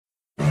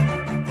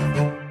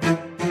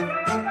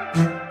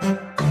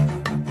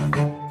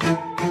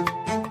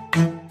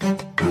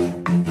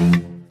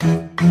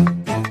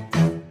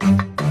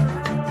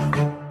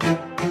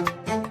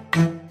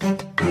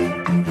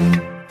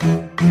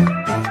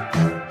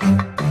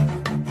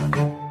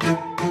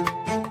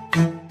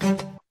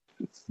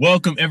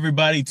Welcome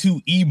everybody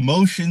to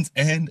Emotions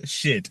and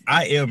Shit.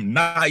 I am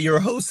not your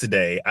host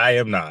today. I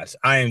am not.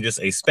 I am just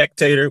a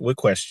spectator with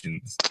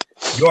questions.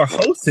 Your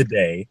host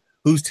today,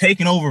 who's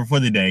taking over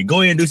for the day. Go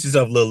ahead and introduce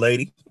yourself, little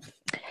lady.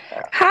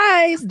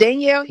 Hi, it's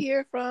Danielle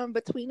here from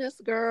Between Us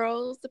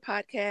Girls, the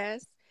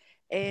podcast.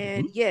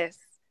 And yes,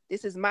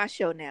 this is my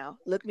show now.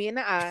 Look me in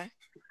the eye.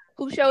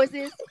 Whose show is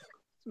this?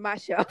 It's my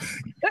show.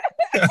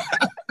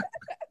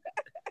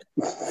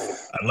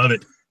 I love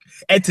it.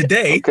 And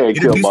today, okay,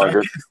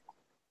 Killmonger.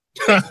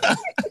 This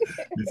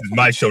is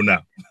my show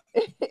now.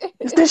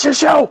 Is this your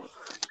show?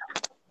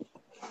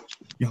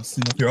 Y'all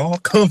seem like you're all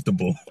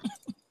comfortable.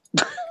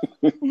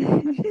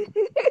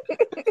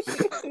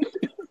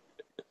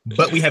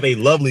 But we have a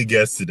lovely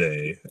guest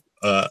today.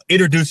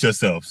 Introduce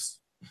yourselves.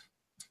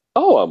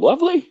 Oh, I'm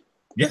lovely.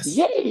 Yes.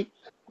 Yay.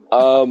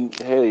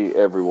 Hey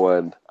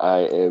everyone. I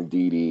am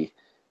Dee,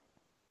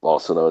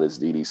 also known as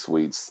Dee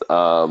Sweets.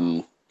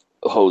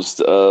 Host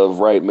of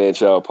Right Man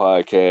Child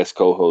Podcast,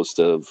 co-host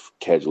of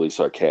Casually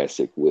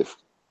Sarcastic with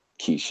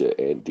Keisha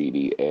and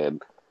Dee,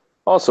 and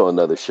also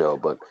another show,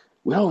 but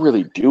we don't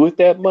really do it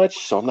that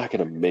much, so I'm not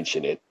going to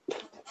mention it.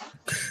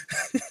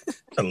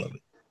 I love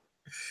it.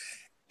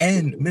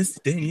 And Miss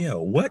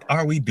Danielle, what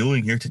are we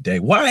doing here today?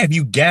 Why have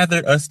you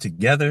gathered us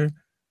together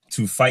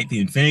to fight the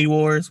Infinity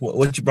Wars?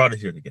 What you brought us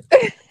here together?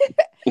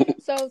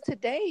 So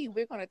today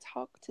we're going to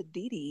talk to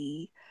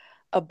Dee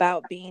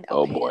about being a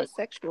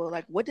pansexual.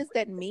 Like, what does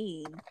that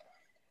mean?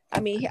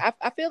 I mean,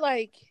 I feel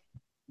like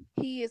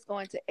he is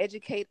going to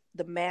educate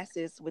the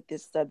masses with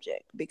this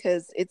subject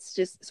because it's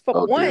just,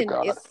 for one,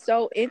 it's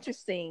so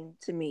interesting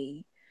to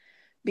me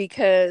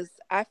because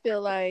I feel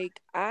like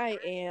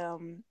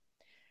I'm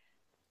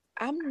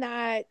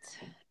not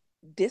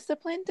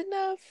disciplined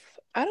enough.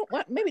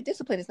 Maybe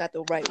discipline is not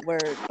the right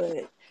word,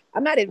 but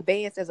I'm not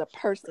advanced as a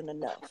person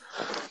enough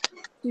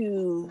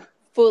to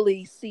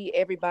fully see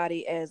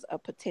everybody as a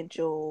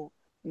potential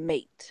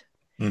mate.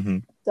 Mm-hmm.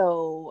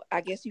 So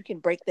I guess you can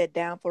break that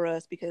down for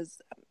us because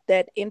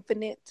that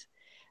infinite,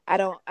 I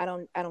don't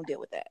deal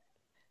with that.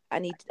 I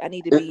need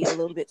to be a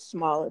little bit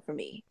smaller for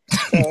me.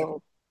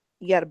 So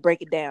you got to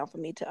break it down for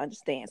me to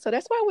understand. So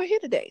that's why we're here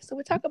today. So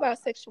we talk about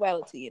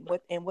sexuality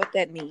and what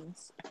that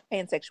means,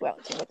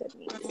 pansexuality, what that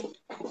means.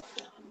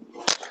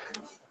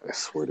 I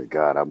swear to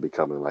God, I'm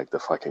becoming like the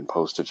fucking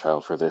poster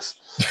child for this.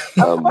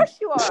 Of course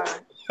you are.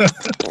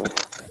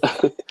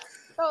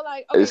 So,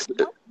 like,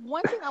 okay,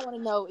 one thing I want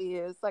to know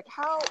is, like,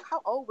 how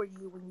old were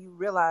you when you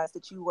realized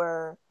that you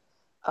were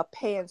a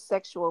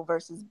pansexual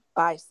versus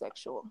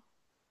bisexual?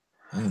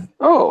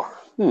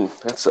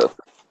 That's a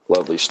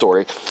lovely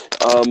story.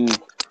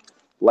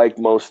 Like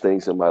most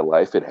things in my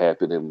life, it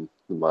happened in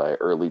my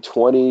early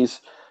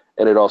 20s,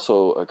 and it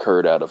also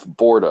occurred out of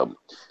boredom.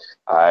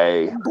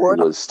 I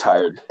was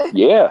tired.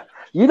 Yeah.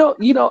 You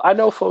know, I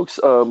know folks,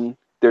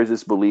 there's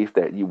this belief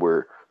that you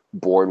were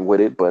born with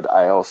it, but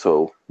I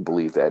also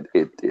believe that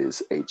it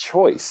is a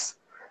choice.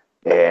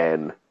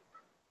 And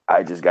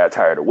I just got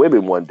tired of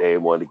women one day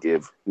and wanted to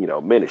give,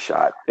 men a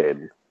shot.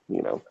 And,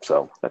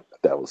 so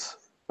that was,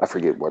 I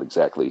forget what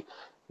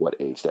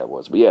age that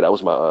was. But yeah, that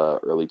was my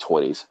early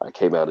 20s. I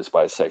came out as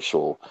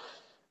bisexual.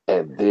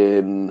 And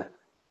then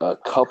a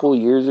couple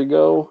years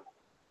ago,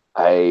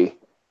 I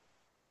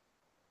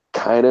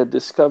kind of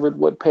discovered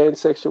what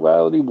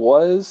pansexuality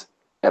was.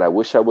 And I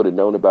wish I would have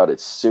known about it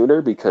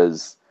sooner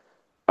because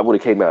I would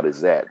have came out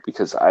as that,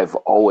 because I've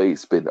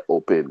always been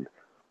open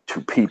to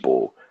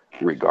people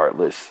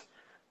regardless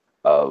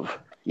of,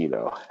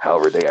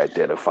 however they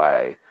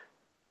identify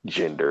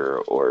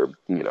gender or,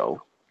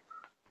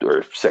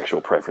 or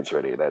sexual preference or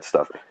any of that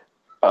stuff.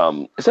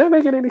 Is that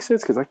making any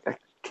sense? Because I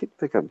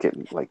think I'm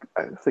getting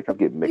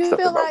mixed up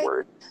in my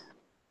word.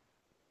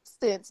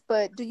 Sense,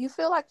 but do you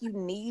feel like you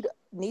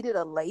needed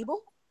a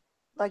label?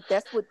 Like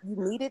that's what you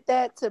needed,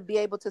 that to be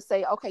able to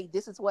say, okay,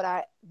 this is what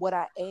I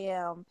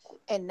am,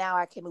 and now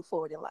I can move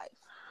forward in life.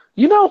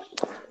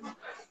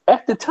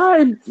 At the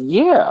time,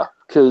 yeah,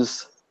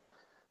 because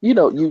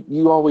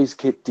you always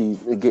get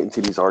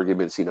into these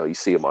arguments. You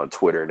see them on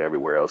Twitter and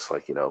everywhere else,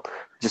 like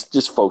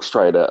just folks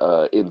try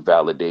to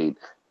invalidate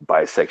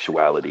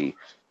bisexuality,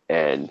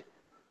 and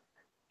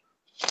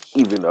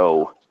even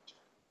though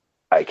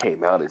I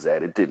came out as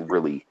that, it didn't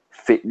really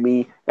fit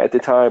me at the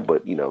time,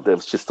 but that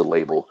was just a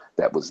label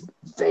that was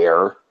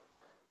there.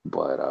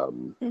 But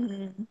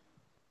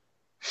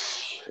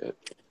shit.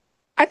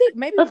 I think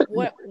maybe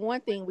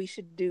one thing we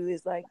should do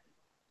is like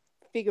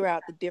figure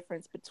out the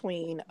difference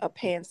between a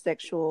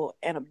pansexual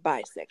and a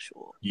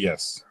bisexual.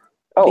 Yes.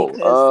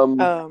 Because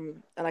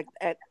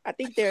I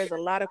think there's a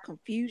lot of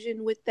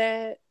confusion with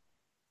that.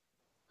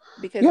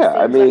 Because it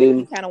seems like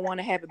you kind of want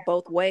to have it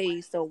both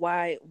ways. So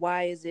why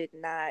is it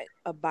not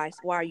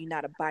why are you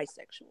not a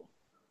bisexual?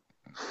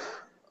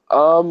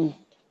 Damn,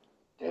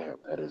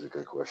 that is a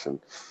good question.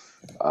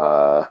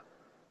 I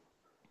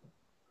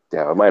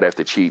might have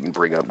to cheat and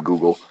bring up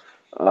Google.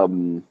 I'll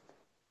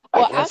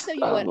tell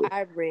you what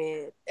I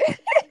read.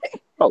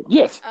 Oh,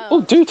 yes.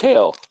 Do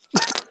tell.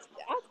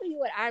 I'll tell you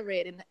what I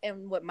read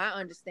and what my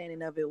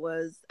understanding of it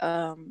was.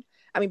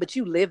 But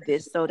you live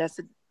this, so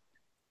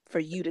for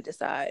you to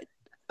decide.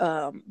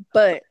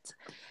 But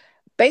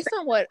based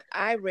on what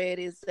I read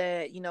is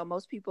that,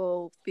 most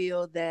people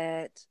feel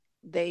that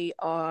they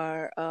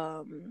are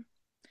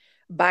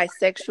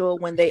bisexual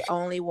when they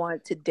only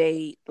want to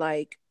date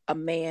like a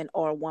man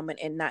or a woman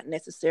and not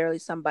necessarily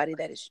somebody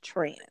that is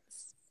trans.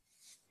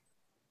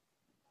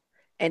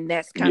 And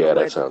that's kind of where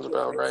that sounds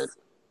about right.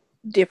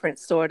 Different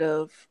sort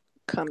of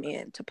come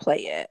into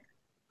play at.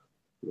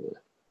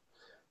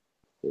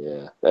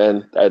 Yeah.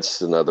 And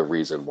that's another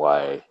reason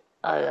why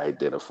I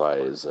identify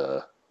as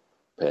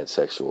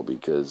pansexual,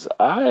 because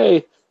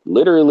I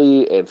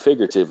literally and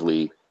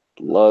figuratively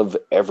love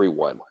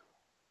everyone,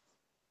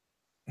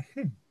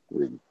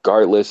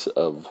 regardless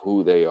of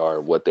who they are,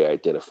 what they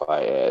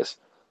identify as.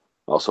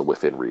 Also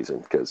within reason,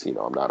 because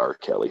I'm not R.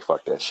 Kelly.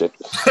 Fuck that shit.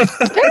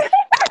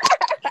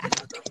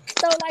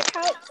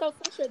 So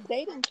since your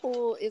dating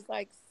pool is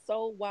like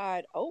so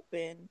wide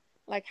open,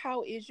 like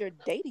how is your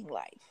dating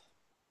life?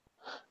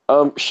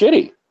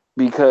 Shitty,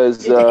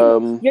 because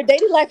your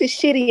dating life is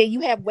shitty and you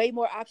have way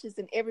more options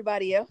than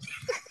everybody else.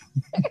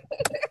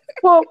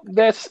 Well,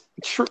 that's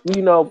true.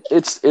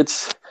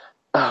 It's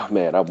oh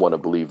man, I want to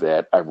believe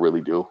that. I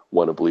really do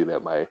want to believe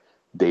that my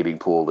dating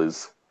pool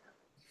is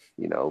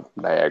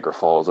Niagara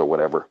Falls or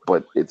whatever,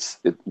 but it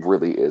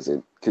really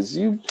isn't, because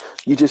you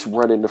just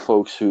run into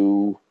folks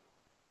who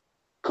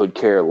could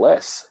care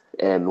less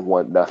and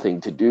want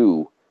nothing to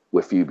do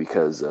with you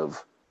because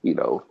of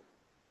who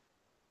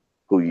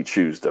you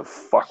choose to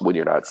fuck when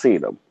you're not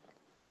seeing them.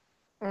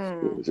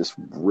 It's just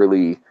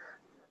really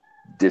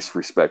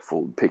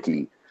disrespectful,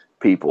 picky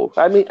people.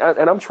 I mean,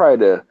 and I'm trying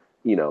to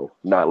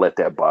not let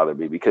that bother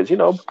me, because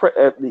not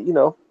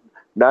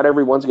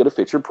everyone's going to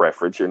fit your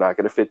preference. You're not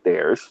going to fit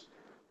theirs.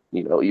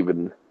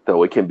 Even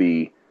though it can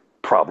be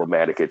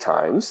problematic at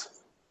times.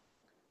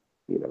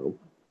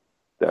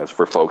 That's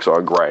for folks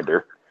on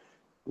Grindr,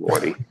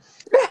 Lordy.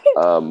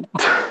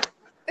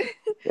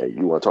 Yeah,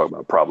 you want to talk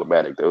about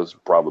problematic? Those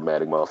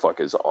problematic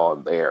motherfuckers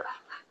on there.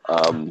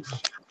 But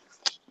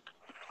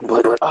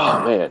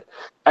oh man,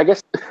 I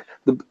guess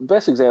the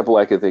best example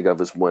I can think of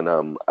is when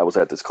I was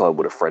at this club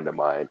with a friend of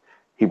mine.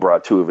 He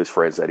brought two of his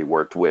friends that he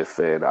worked with,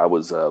 and I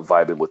was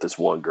vibing with this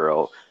one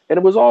girl, and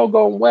it was all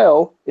going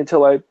well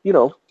until I,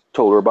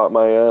 told her about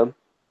my,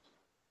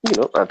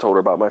 I told her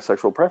about my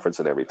sexual preference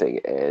and everything,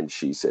 and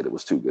she said it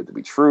was too good to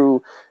be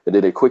true, and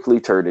then it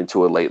quickly turned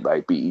into a late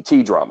night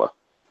BET drama.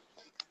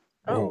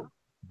 Oh,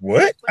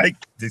 what? I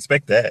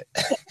expect that.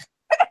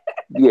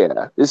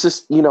 Yeah, it's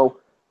just oh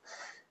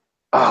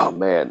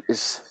man,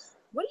 it's.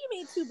 What do you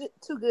mean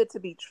too good to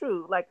be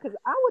true? Like, because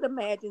I would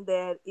imagine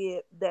that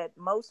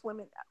most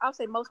women, I'll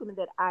say most women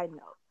that I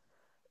know,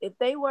 if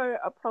they were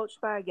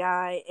approached by a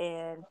guy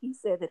and he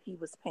said that he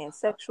was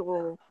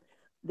pansexual,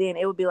 then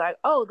it would be like,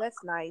 oh,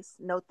 that's nice.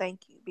 No,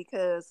 thank you.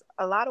 Because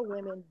a lot of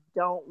women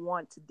don't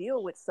want to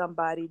deal with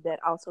somebody that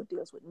also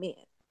deals with men.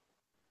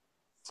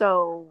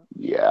 So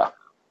yeah.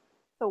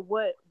 So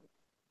what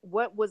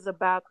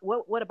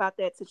about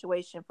that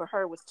situation for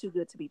her was too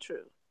good to be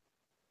true?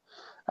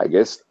 I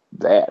guess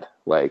that,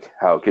 like,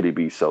 how could he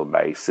be so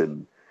nice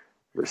and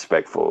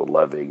respectful,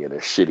 loving, and a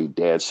shitty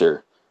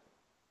dancer?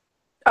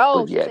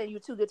 Oh, she said you're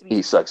too good to be true.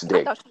 He sucks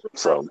dick. I thought she was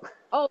so, like,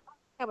 oh,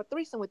 I have a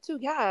threesome with two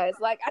guys.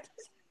 Like,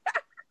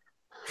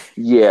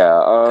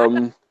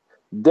 yeah,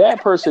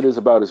 that person is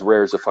about as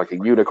rare as a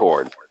fucking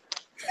unicorn.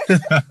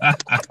 That's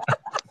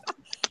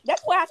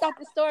where I thought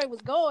the story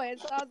was going.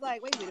 So I was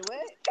like, wait a minute,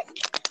 what?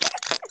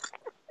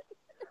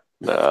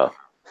 No,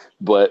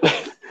 but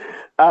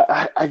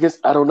I guess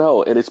I don't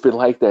know, and it's been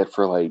like that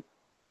for like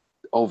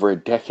over a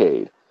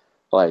decade.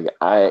 Like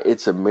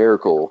it's a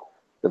miracle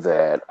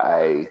that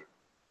I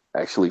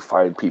actually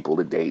find people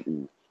to date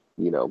and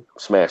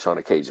smash on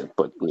occasion.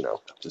 But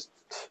just.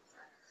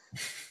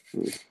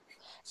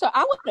 So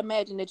I would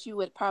imagine that you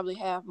would probably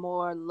have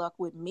more luck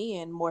with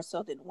men more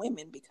so than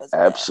women because of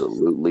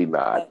absolutely that.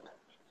 not.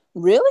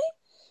 Really?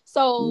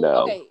 So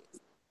no. Okay.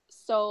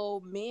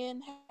 So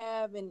men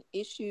have an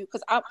issue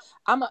because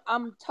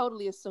I'm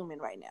totally assuming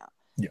right now.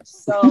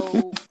 Yes. So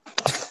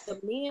the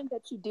men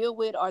that you deal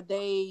with, are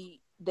they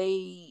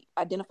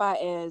identify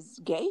as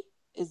gay?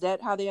 Is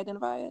that how they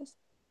identify as?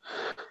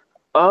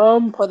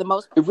 For the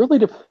most part? It really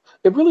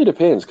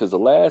depends, because the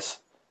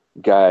last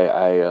guy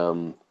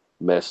I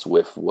messed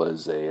with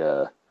was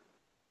a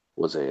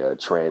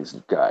trans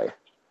guy.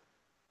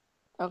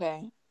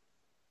 Okay.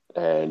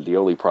 And the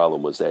only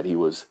problem was that he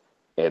was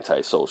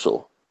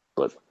antisocial.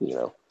 But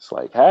it's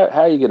like, how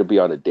are you gonna be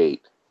on a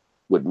date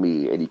with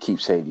me and you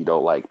keep saying you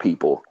don't like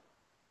people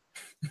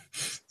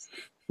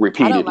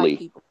repeatedly? I don't like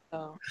people,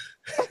 so.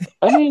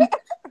 I mean,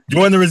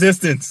 join the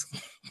resistance.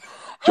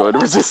 Join the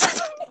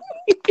resistance.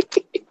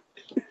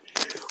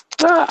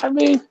 Nah, I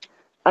mean,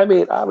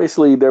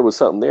 obviously there was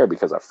something there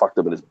because I fucked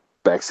him in his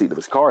backseat of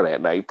his car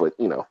that night. But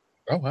Oh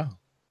wow.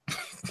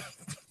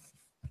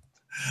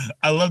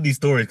 I love these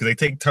stories because they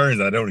take turns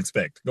I don't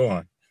expect. Go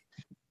on.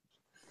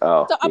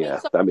 Oh, so, yeah.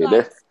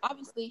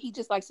 Obviously, he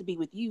just likes to be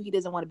with you. He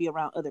doesn't want to be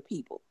around other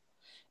people.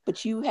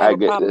 But you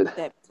have a problem with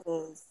that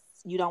because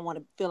you don't want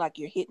to feel like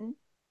you're hitting?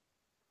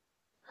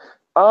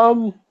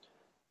 I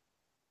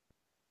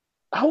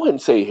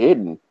wouldn't say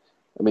hidden.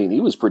 I mean, he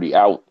was pretty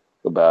out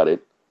about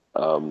it.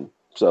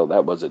 So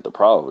that wasn't the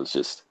problem. It's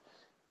just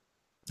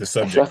The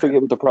subject. I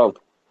forget what the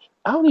problem.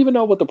 I don't even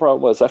know what the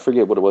problem was. I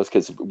forget what it was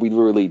because we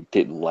really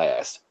didn't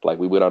last. Like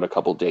we went on a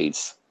couple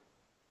dates,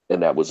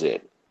 and that was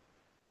it.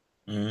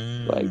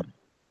 Like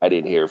I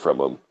didn't hear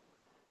from him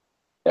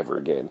ever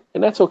again,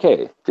 and that's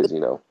okay because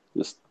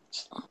just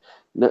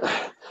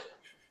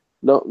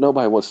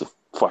nobody wants a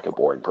fucking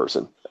boring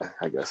person.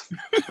 I guess.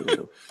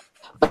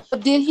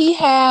 Did he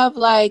have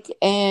like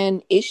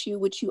an issue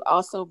with you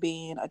also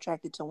being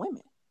attracted to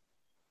women?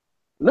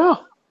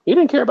 No, he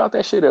didn't care about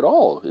that shit at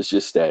all. It's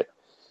just that.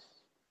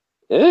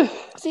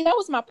 See, that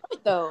was my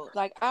point though.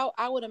 Like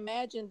I would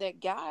imagine that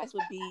guys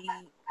would be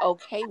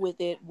okay with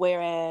it,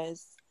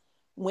 whereas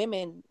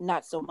women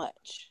not so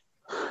much.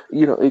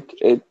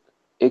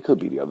 It could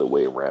be the other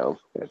way around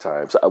at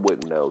times. I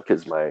wouldn't know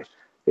because my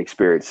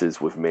experiences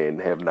with men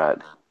have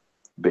not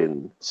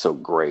been so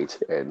great,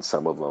 and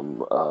some of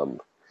them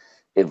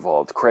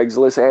involved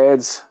Craigslist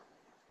ads.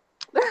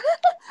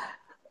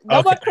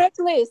 No more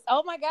Craigslist.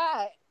 Oh my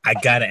God. I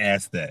gotta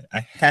ask that. I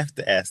have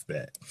to ask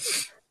that.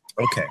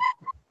 Okay.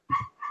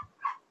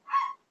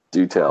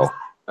 Do tell.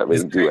 I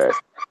mean, do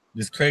ask.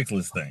 This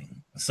Craigslist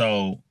thing.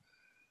 So,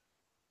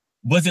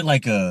 was it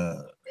like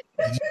a?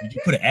 Did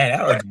you put an ad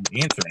out or did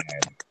you answer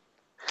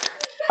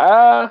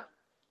an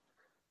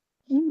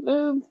ad?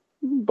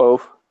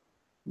 Both.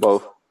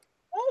 Oh.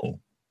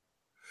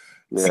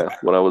 Yeah.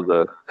 When I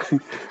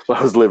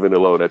was living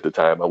alone at the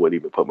time, I wouldn't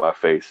even put my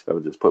face. I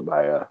would just put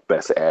my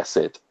best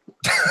asset.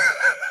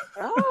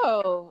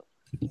 Oh,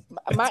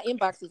 my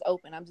inbox is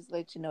open. I'm just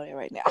letting you know that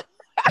right now.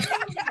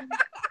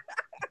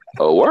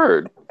 A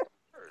word.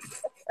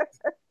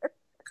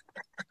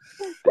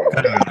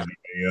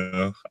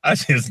 I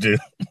just do.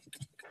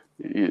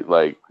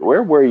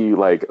 Where were you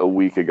like a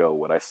week ago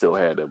when I still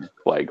had him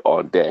like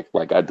on deck?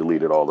 Like I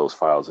deleted all those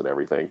files and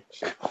everything.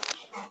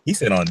 He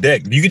said on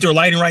deck. Do you get your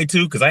lighting right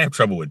too? Because I have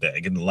trouble with that.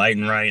 Getting the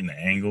lighting right and the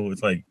angle.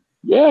 It's like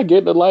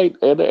getting the light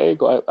and the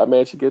angle. I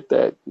managed to get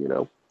that.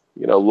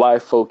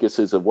 Live focus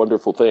is a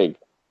wonderful thing.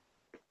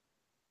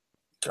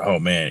 Oh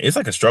man, it's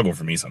like a struggle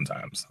for me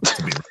sometimes.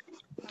 To be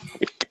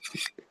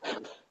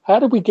How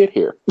did we get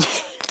here?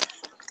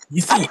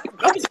 You see,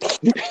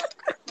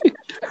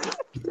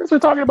 we're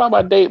talking about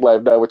my date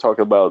life. Now we're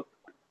talking about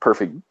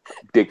perfect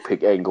dick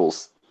pic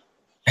angles.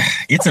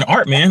 It's an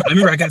art, man. I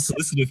remember I got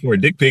solicited for a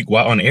dick pic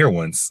while on air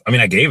once. I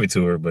mean, I gave it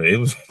to her, but it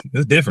was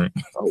different.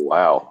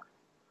 Oh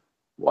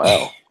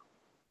wow.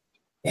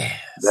 Yes.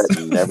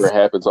 That never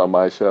happens on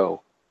my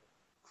show.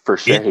 For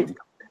shame.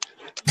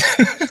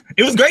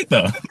 It was great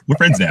though. We're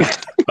friends now.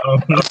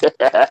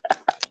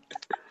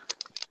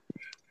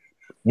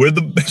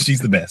 She's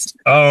the best.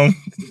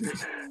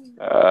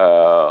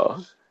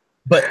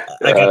 But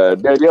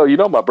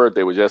Danielle, my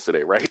birthday was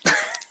yesterday, right?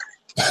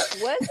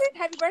 Was it?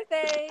 Happy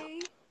birthday.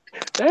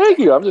 Thank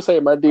you. I'm just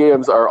saying my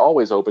DMs are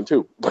always open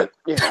too. But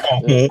yeah.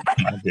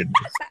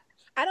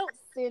 I don't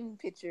send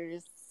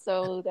pictures,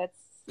 so that's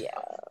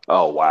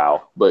Oh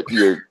wow. But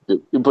you're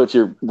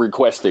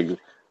requesting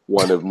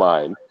one of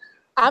mine.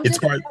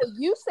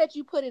 You said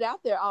you put it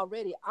out there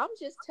already. I'm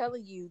just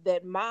telling you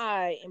that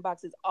my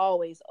inbox is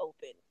always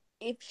open.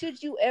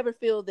 Should you ever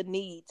feel the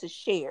need to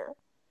share,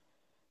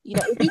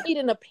 if you need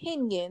an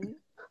opinion,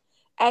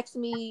 ask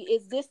me,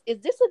 is this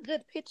a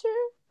good picture?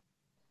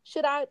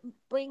 Should I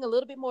bring a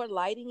little bit more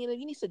lighting in? If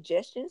you need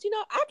suggestions,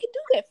 I can do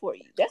that for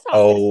you. That's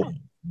all. Oh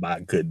my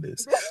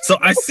goodness. So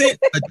I sent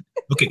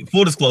okay,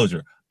 full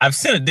disclosure. I've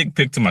sent a dick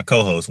pic to my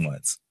co-host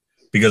once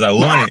because I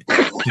wanted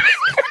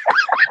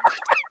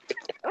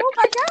Oh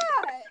my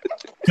God.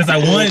 Because I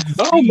wanted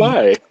to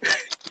see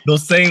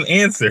those same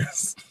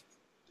answers.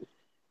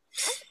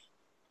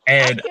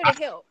 And I'm here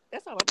to help.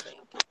 That's all I'm saying.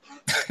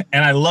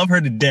 And I love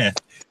her to death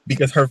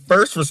because her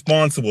first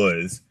response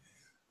was,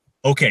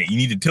 okay, you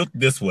need to tilt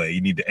this way.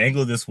 You need to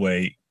angle this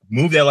way.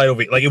 Move that light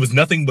over. Like, it was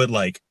nothing but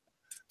like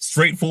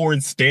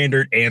straightforward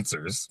standard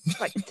answers.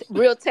 Like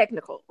real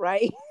technical,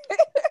 right?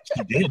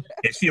 She did.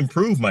 And she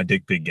improved my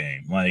dick pic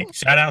game. Like,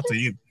 shout out to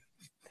you.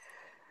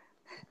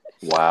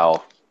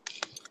 Wow.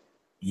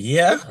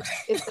 Yeah.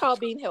 It's called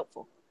being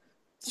helpful.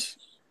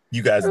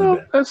 You guys are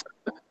the best.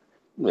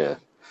 Yeah.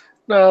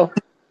 No.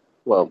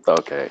 Well,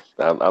 okay.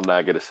 I'm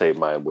not going to say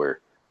mine were,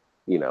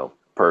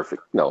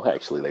 perfect. No,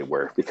 actually they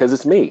were because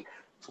it's me,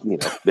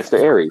 Mr.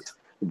 Aries.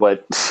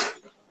 But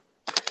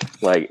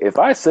like if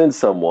I send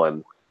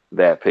someone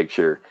that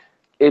picture,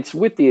 it's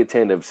with the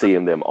intent of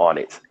seeing them on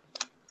it.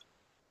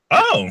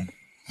 Oh.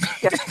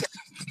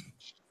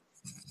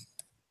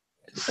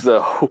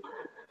 So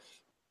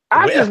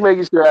I'm just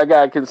making sure I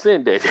got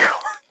consent,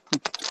 Danielle.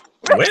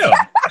 Well.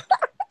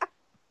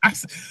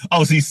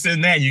 So you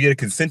send that, you get a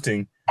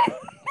consenting.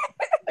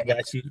 I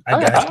got you.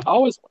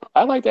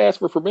 I like to ask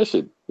for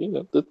permission.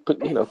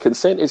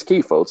 Consent is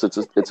key, folks.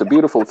 It's a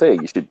beautiful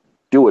thing. You should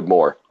do it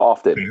more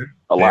often.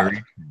 A lot.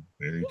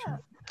 Very true.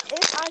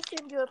 If I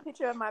send you a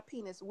picture of my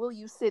penis, will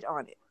you sit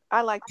on it?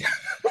 I like that.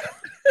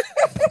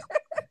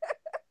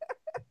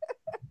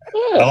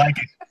 I like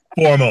it.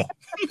 Formal.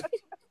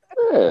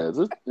 Yeah.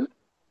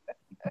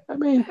 I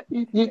mean,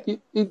 you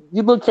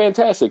look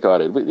fantastic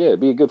on it. But yeah,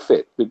 be a good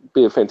fit.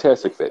 Be a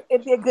fantastic fit.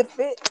 It'd be a good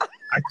fit.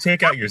 I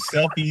check out your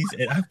selfies,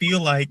 and I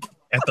feel like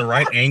at the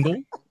right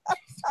angle,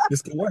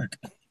 this could work.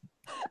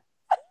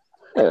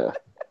 Yeah.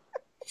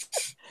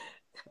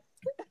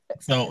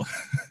 So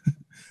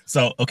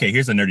okay,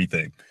 here's a nerdy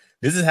thing.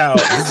 This is how.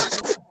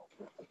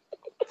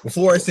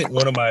 Before I sent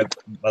one of my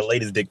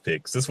latest dick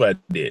pics, this is what I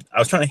did. I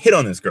was trying to hit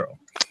on this girl.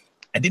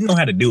 I didn't know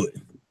how to do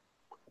it.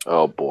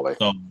 Oh boy.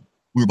 So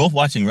we were both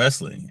watching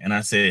wrestling, and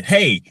I said,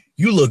 "Hey,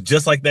 you look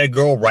just like that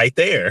girl right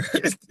there."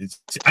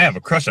 I have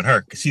a crush on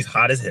her because she's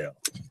hot as hell.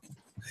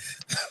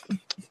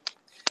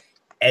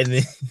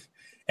 And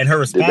her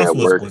response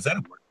was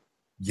that?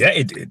 Yeah,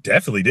 it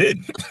definitely did.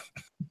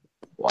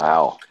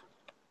 Wow.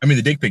 I mean,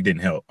 the dick pic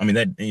didn't help. I mean,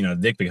 the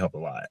dick pic helped a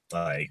lot.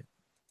 Like,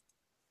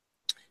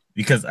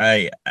 because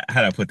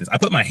how do I put this? I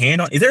put my hand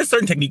on. Is there a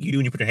certain technique you do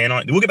when you put your hand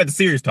on? We'll get back to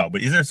serious talk,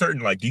 but is there a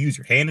certain, like, do you use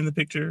your hand in the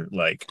picture?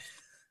 Like,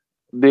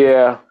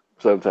 yeah,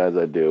 sometimes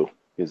I do.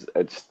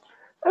 I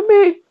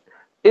mean,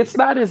 it's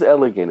not as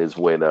elegant as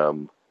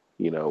when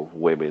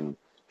women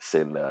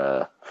send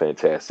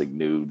fantastic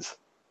nudes.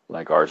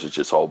 Like ours is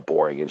just all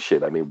boring and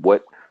shit. I mean,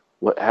 what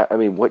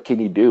can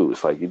you do?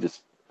 It's like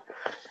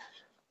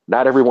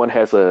not everyone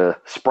has a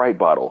Sprite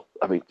bottle.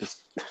 I mean,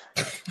 just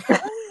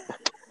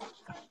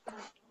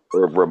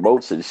or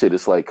remotes and shit.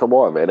 It's like, come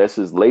on, man, that's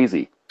just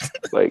lazy.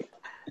 Like,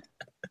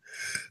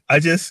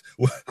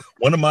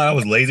 one of mine I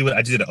was lazy with.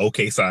 I just did an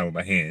okay sign with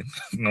my hand.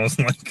 And I was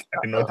like, I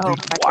didn't know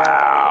what to do.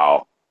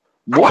 Wow.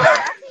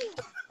 What?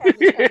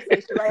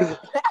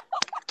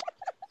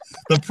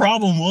 The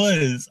problem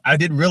was I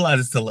didn't realize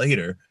this till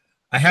later.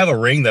 I have a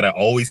ring that I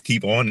always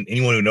keep on, and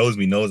anyone who knows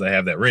me knows I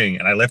have that ring,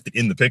 and I left it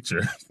in the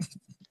picture.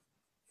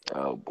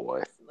 Oh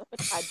boy.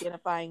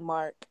 Identifying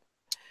mark.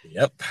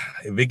 Yep.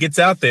 If it gets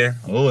out there,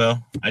 oh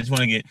well. I just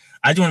want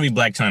to be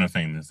Black China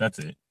famous. That's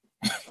it.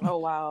 Oh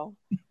wow.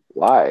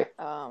 Why?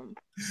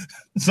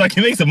 So I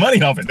can make some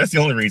money off it. That's the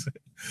only reason.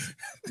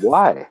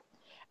 Why?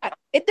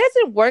 It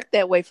doesn't work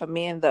that way for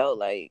men though,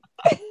 like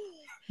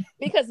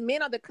because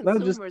men are the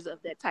consumers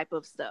of that type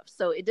of stuff.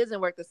 So it doesn't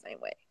work the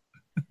same way.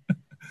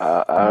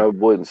 I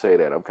wouldn't say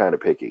that. I'm kind of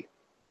picky.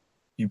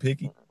 You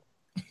picky?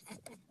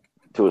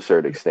 To a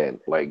certain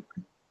extent. Like,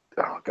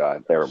 oh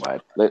God, never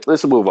mind.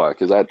 Let's move on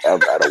because I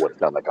don't want to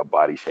sound like I'm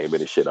body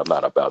shaming and shit. I'm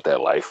not about that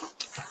life.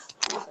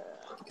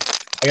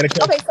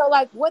 Okay, so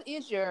like, what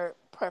is your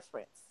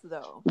preference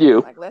though?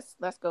 You. Like,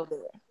 let's go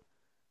there.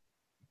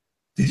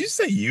 Did you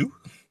say you?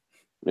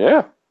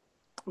 Yeah.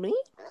 Me?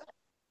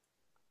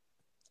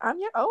 I'm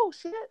your. Oh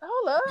shit!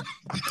 Hold up.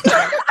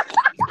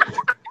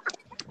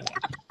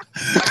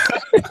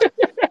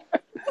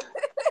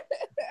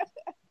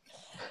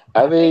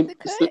 I mean,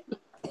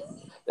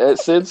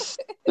 since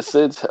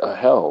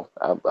hell,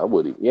 I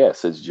wouldn't. Yeah,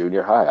 since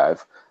junior high,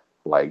 I've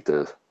liked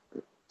a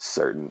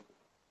certain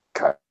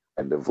kind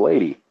of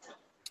lady.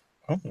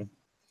 Oh,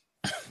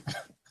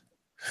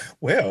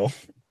 well,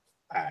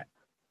 I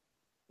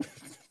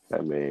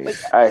mean,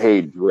 I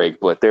hate Drake,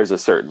 but there's a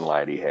certain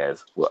line he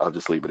has. Well, I'll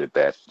just leave it at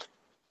that.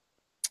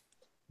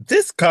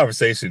 This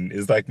conversation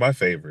is like my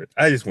favorite.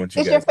 I just want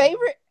you. It's your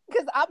favorite?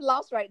 Because I'm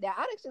lost right now.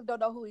 I actually don't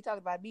know who he's talking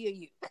about, me or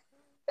you.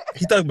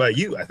 He's talking about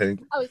you, I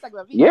think. Oh, he's talking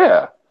about me?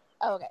 Yeah.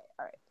 Oh, okay,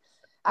 all right.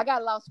 I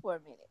got lost for a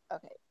minute.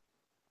 Okay.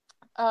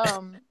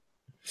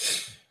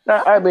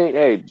 I mean,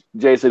 hey,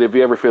 Jason, if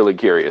you ever feeling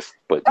curious,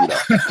 but you know.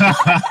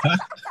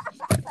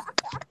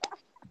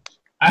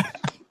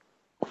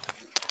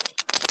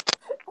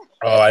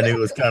 Oh, I knew it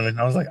was coming.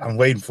 I was like, I'm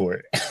waiting for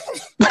it.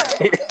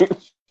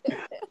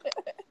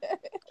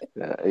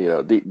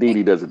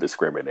 Dee doesn't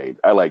discriminate.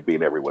 I like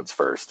being everyone's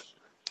first.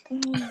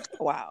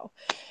 Wow.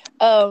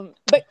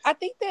 But I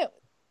think that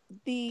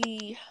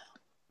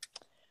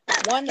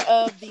one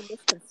of the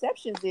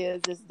misconceptions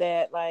is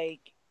that like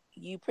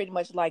you pretty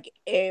much like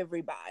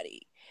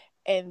everybody,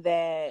 and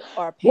that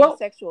our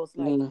pansexuals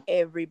like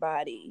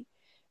everybody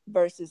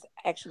versus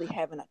actually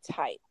having a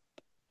type.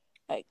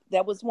 Like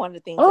that was one of the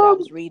things that I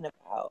was reading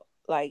about,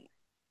 like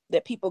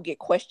that people get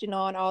questioned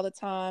on all the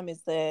time,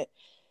 is that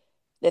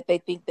they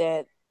think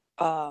that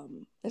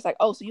it's like,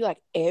 oh, so you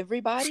like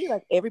everybody?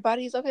 Like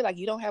everybody is okay? Like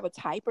you don't have a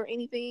type or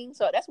anything?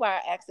 So that's why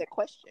I asked that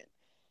question.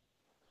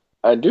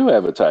 I do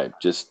have a type.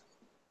 Just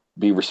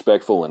be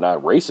respectful and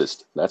not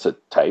racist. That's a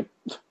type.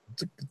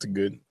 It's a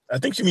good. I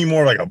think you mean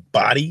more like a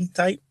body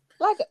type.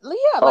 Like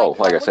yeah.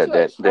 Like I said,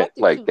 that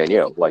like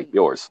Danielle, like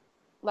yours.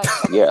 Like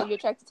okay, yeah. So you're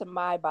attracted to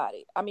my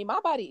body. I mean, my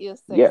body is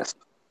sexy. Yes.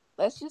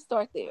 Let's just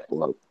start there.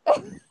 Well,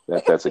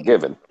 that's a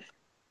given.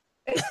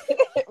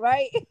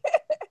 Right.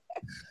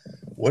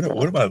 What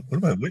am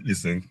I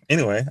witnessing?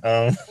 Anyway,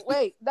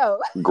 wait, no.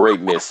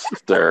 Greatness,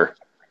 sir.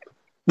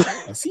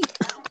 I see.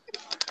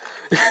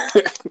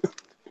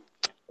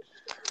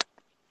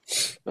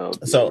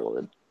 So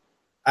Lord.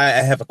 I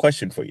have a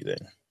question for you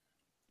then.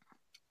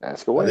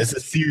 Ask away. This is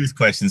a serious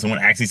question. Someone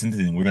actually sent it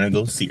in. We're gonna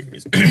go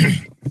serious.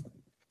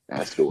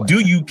 Ask away. Do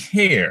you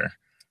care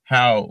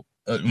how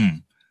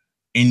in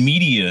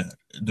media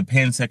the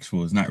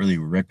pansexual is not really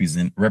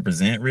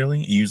represent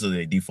really. Usually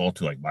they default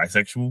to like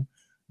bisexual.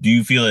 Do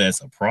you feel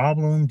that's a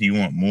problem? Do you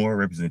want more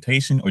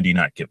representation, or do you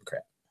not give a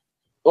crap?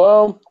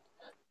 Well,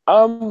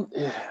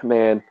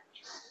 man,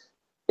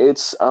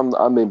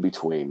 I'm in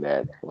between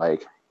that.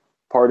 Like,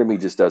 part of me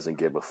just doesn't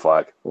give a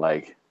fuck.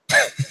 Like,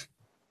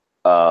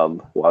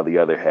 while the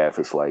other half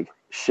is like,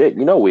 shit,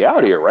 we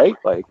out here, right?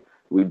 Like,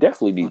 we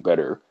definitely need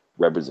better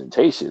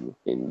representation,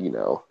 and and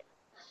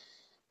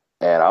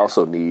I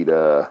also need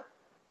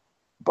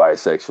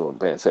bisexual and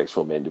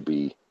pansexual men to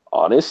be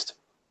honest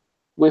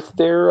with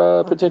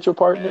their potential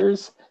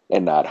partners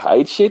and not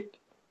hide shit,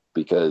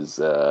 because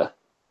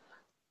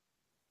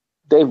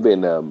they've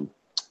been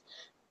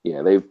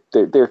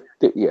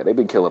they've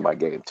been killing my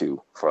game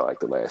too for like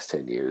the last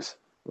 10 years.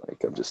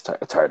 Like, I'm just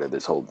tired of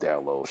this whole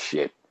down low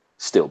shit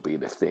still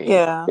being a thing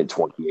in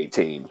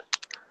 2018.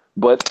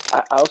 But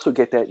I also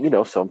get that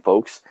some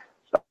folks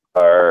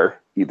are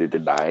either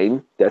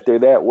denying that they're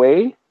that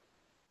way,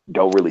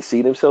 don't really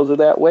see themselves as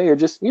that way, or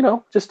just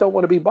don't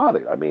want to be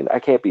bothered. I mean, I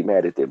can't be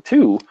mad at them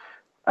too.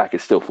 I can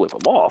still flip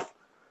them off.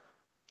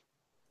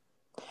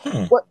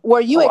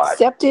 Were you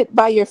accepted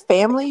by your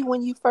family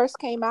when you first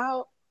came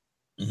out?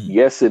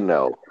 Yes and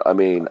no. I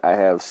mean, I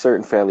have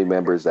certain family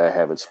members that I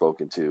haven't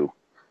spoken to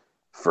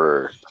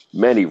for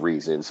many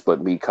reasons,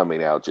 but me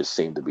coming out just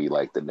seemed to be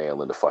like the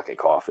nail in the fucking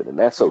coffin, and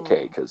that's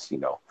okay, because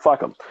fuck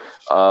them.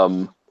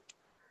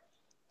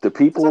 The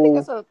people. I think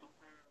that's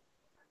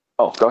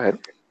go ahead.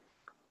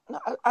 No,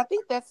 I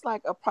think that's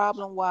like a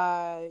problem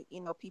why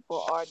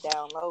people are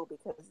down low,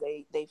 because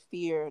they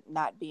fear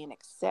not being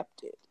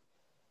accepted.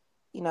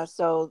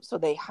 So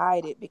they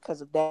hide it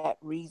because of that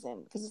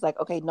reason. Because it's like,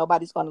 okay,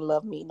 nobody's going to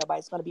love me.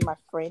 Nobody's going to be my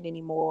friend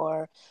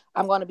anymore.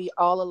 I'm going to be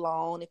all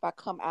alone if I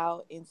come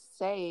out and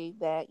say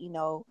that,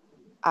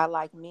 I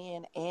like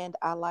men and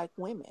I like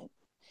women.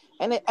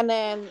 And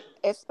then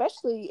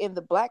especially in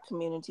the Black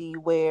community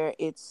where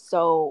it's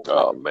so...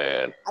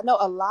 man. I know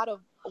a lot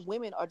of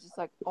women are just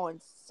like on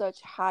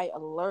such high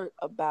alert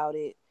about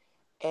it.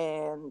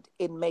 And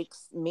it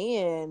makes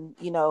men,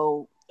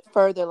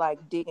 further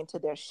like dig into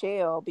their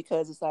shell,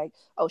 because it's like,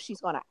 oh,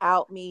 she's going to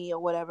out me or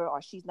whatever, or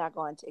she's not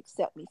going to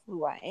accept me for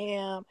who I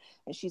am,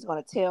 and she's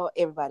going to tell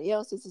everybody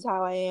else this is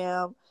how I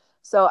am.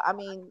 So I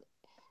mean,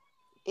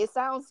 it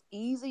sounds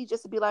easy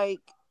just to be like,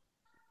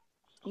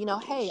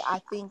 hey,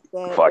 I think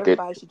that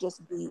everybody should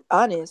just be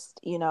honest,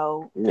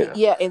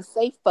 and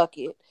say fuck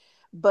it.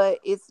 But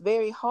it's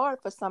very hard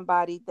for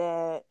somebody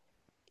that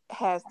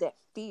has that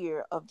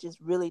fear of just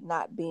really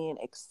not being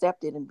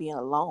accepted and being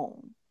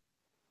alone.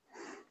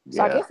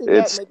 So I guess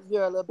that maybe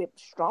you're a little bit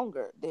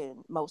stronger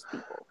than most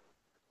people.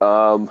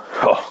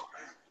 Oh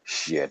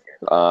shit.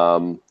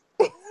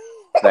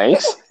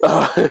 Thanks.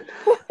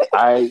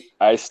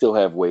 I still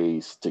have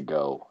ways to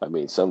go. I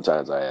mean,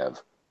 sometimes I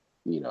have,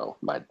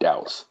 my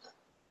doubts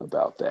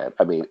about that.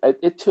 I mean,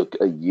 it took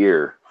a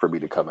year for me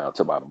to come out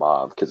to my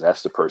mom, because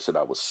that's the person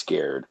I was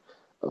scared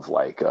of,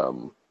 like,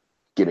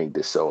 getting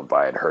disowned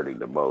by and hurting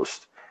the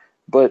most.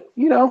 But,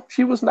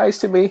 she was nice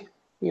to me.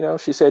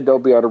 She said,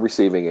 don't be on the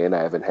receiving end.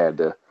 I haven't had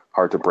the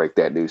heart to break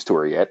that news to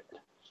her yet.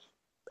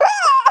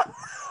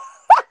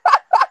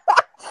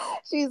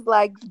 She's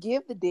like,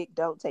 give the dick,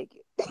 don't take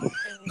it.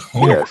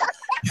 Yes.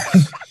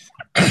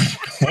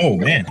 Oh,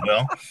 man.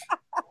 Well.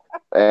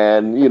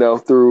 And,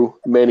 through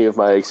many of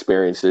my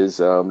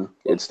experiences,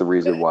 it's the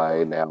reason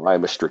why now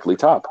I'm a strictly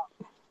top.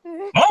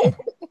 Oh.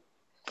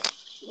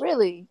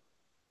 Really?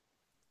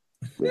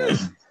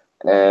 Yes.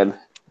 And,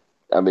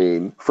 I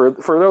mean, for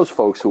those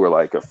folks who are,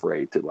 like,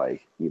 afraid to,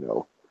 like,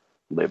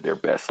 live their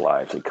best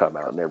lives and come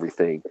out and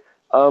everything,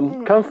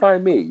 come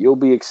find me. You'll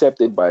be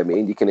accepted by me,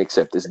 and you can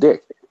accept this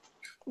dick.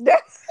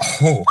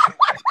 Oh.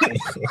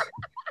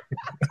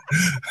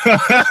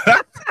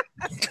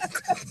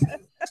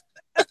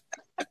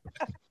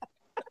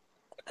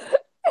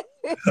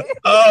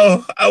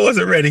 Oh, I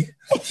wasn't ready.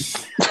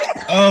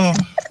 Oh,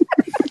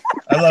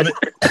 I love it.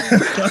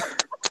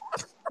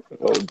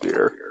 Oh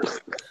dear.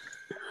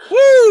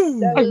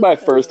 Woo! Like my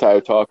first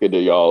time talking to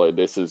y'all, and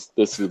this is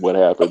what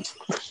happens.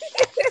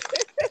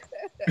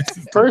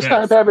 First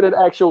time having an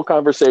actual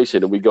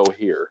conversation, and we go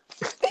here.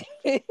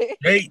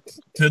 Straight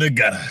to the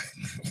gutter.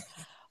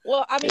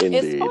 Well, I mean,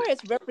 Indeed. As far as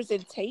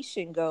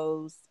representation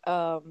goes,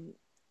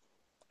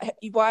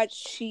 you watch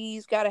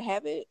She's Gotta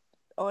Have It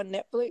on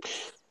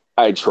Netflix?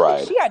 I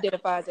tried. She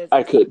identifies as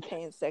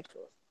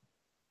pansexual.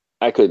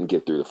 I couldn't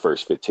get through the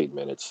first 15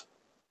 minutes.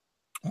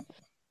 As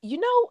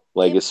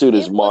soon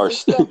as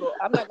Mars...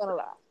 I'm not going to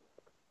lie.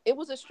 It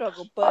was a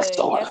struggle, but as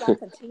I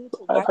continued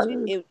to watch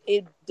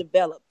it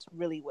developed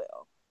really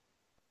well.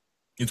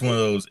 It's one of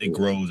those, it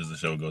grows as the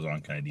show goes on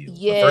kind of deal.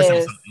 Yes. The first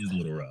episode is a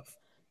little rough.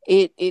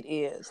 It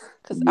is.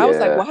 Because I was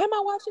like, why am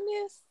I watching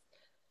this?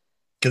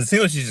 Because it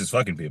seems like she's just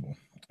fucking people.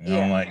 And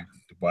I'm like,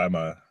 why am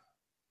I...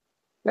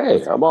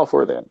 Hey, I'm all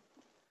for that.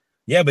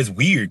 Yeah, but it's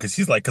weird because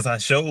she's like, because I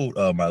showed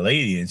my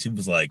lady and she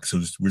was like, so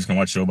we're just gonna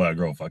watch a show about a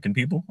girl fucking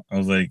people. I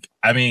was like,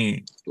 I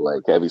mean,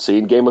 like, have you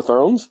seen Game of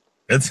Thrones?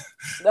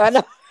 I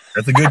know.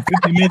 That's a good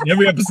 15 minutes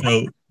every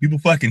episode. People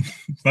fucking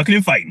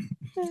and fighting.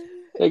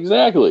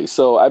 Exactly.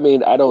 So, I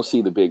mean, I don't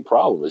see the big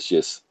problem. It's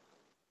just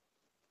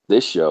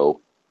this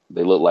show,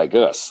 they look like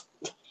us.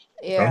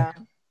 Yeah.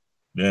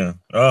 Yeah.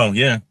 Oh,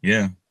 yeah.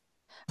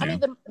 I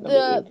mean, I mean,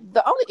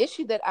 the only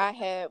issue that I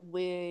had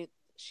with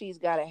She's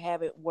Gotta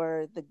Have It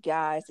were the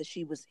guys that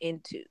she was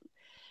into,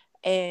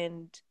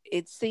 and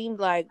it seemed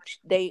like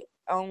they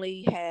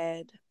only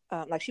had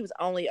like she was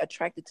only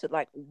attracted to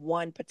like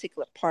one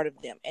particular part of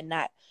them and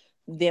not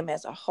them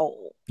as a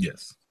whole.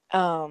 Yes.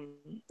 I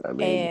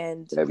mean,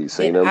 And have you then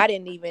seen them? I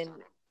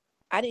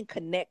didn't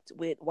connect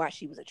with why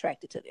she was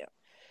attracted to them,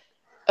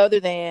 other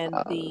than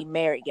the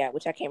married guy,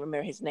 which I can't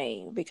remember his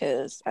name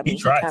because I mean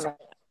he kind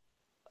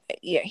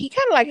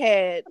of like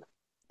had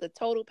the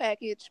total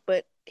package,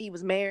 but he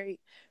was married,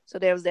 so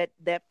there was that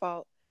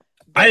fault.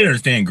 But I didn't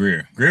understand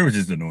Greer. Greer was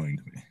just annoying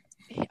to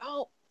me.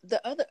 Oh,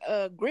 the other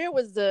Greer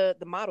was the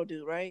model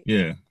dude, right?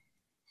 Yeah.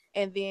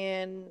 And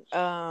then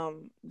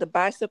the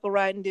bicycle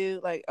riding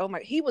dude, like, oh my,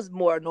 he was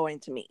more annoying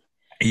to me.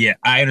 Yeah,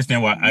 I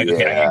understand why.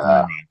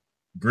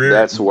 Greer,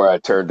 that's where I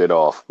turned it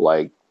off.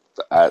 Like,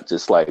 I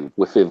just like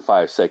within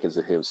 5 seconds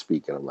of him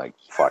speaking, I'm like,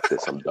 fuck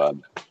this, I'm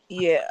done.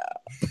 Yeah.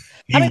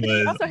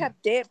 You also have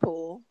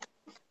Deadpool.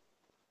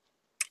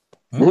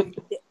 Huh?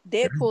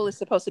 Deadpool is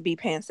supposed to be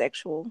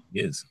pansexual.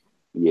 Yes.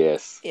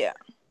 Yes. Yeah.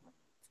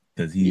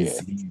 Because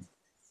he's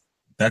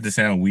not to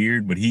sound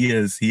weird, but he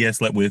has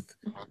slept with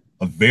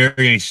a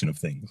variation of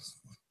things.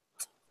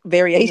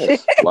 Variation.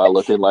 Yes. While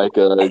looking like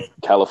a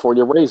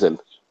California raisin.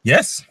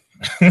 Yes.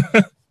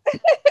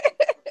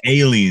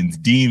 Aliens,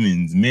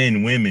 demons,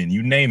 men, women,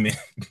 you name it.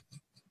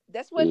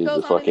 That's what He's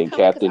goes the on fucking in the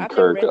comic, Captain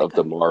Kirk of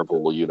the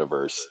Marvel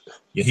universe.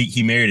 Yeah,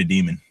 he married a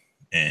demon,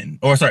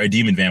 a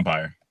demon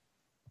vampire.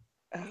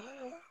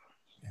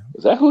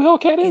 Is that who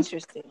Hellcat is?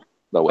 Interesting.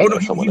 No, wait,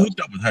 he hooked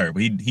up with her,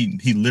 but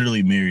he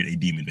literally married a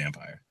demon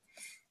vampire.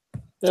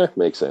 Yeah,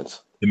 makes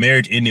sense. The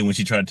marriage ended when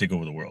she tried to take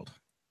over the world.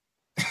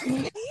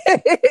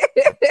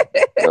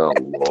 Oh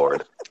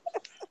Lord.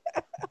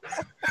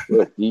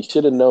 Look, you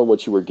should have known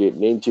what you were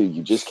getting into.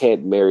 You just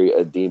can't marry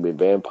a demon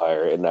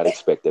vampire and not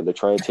expect them to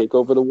try and take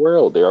over the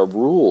world. There are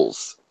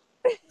rules.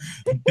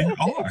 There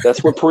are.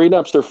 That's what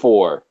prenups are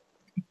for.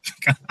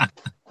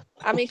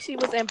 I mean, she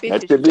was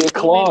ambitious. That should be a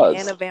clause.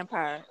 And a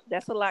vampire.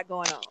 That's a lot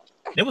going on.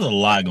 There was a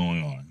lot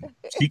going on.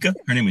 Sheikah?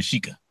 Her name was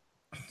Sheikah.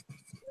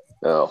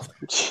 Oh.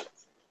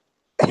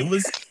 It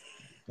was,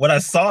 when I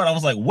saw it, I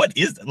was like, what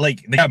is,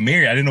 like, they got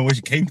married. I didn't know where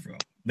she came from.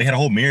 They had a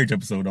whole marriage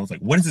episode. I was like,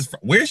 what is this from?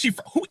 Where is she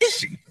from? Who is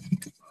she?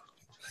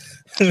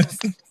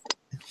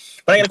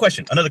 But I got a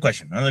question. Another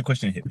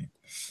question hit me.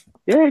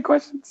 Yeah,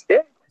 questions.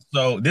 Yeah.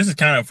 So this is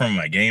kind of from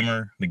the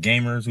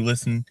gamers who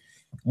listen.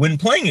 When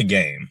playing a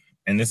game,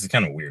 and this is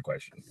kind of a weird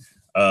question.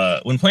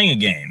 When playing a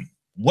game,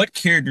 what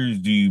characters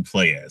do you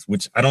play as?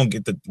 Which I don't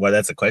get why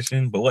that's a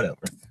question, but whatever.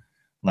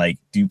 Like,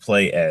 do you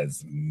play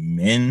as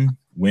men,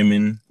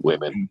 women?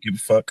 Women. Give a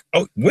fuck.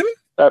 Oh, women?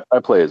 I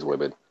play as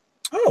women.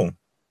 Oh.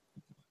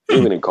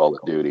 Even in Call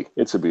of Duty.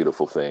 It's a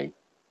beautiful thing.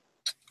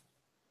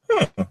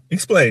 Huh.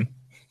 Explain.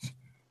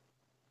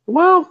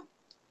 Well,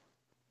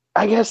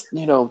 I guess,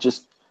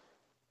 just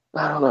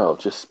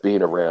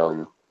being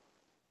around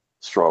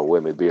strong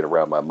women, being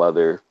around my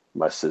mother,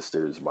 my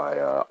sisters, my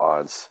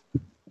aunts,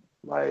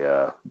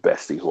 my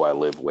bestie who I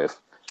live with.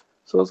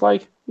 So it's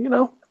like,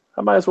 I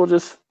might as well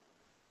just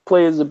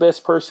play as the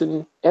best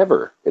person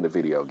ever in a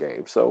video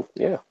game. So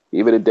yeah,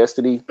 even in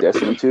Destiny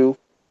 2,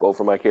 both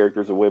of my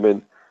characters are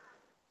women.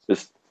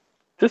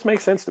 Just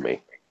makes sense to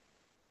me.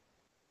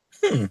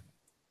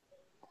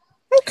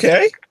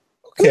 Okay.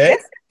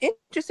 That's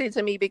interesting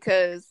to me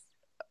because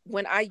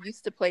when I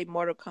used to play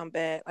Mortal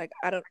Kombat, like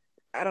I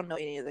don't know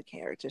any of the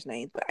characters'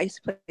 names, but I used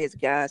to play as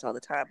guys all the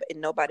time, and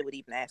nobody would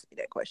even ask me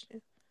that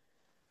question.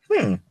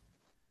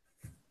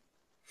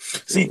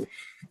 See,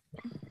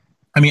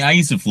 I mean, I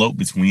used to float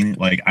between it.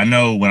 Like, I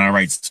know when I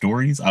write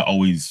stories,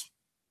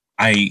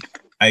 I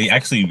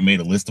actually made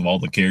a list of all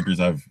the characters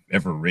I've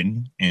ever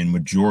written, and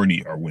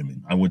majority are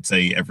women. I would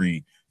say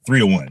every 3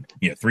 to 1.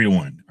 Yeah, 3 to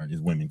 1 are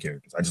just women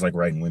characters. I just like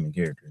writing women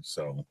characters.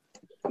 So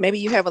maybe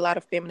you have a lot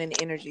of feminine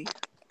energy.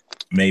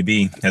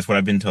 Maybe. That's what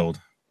I've been told.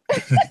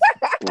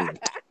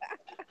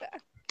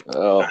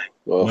 Oh,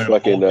 well,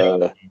 fucking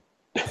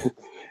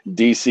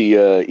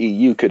DC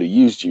EU could have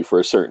used you for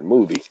a certain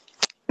movie.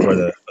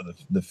 For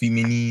the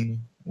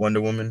feminine Wonder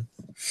Woman?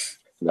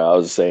 No, I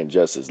was saying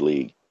Justice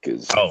League,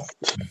 because the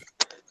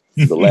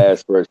the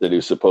last person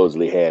who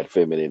supposedly had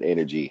feminine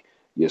energy,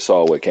 you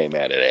saw what came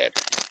out of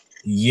that.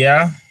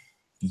 Yeah.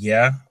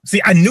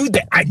 See, I knew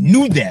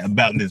that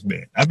about this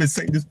man. I've been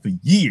saying this for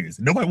years.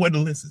 Nobody wanted to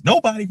listen.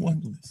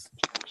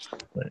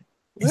 But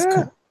it's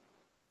cool.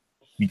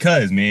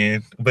 Because,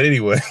 man. But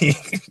anyway.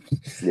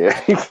 Yeah.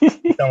 You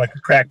sound like a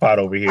crackpot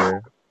over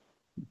here.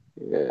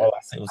 Yeah. All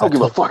I say was, I don't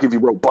give a fuck if you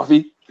wrote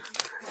Buffy.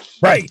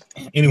 Right.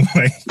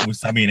 Anyway, we'll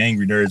stop being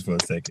angry nerds for a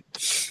second.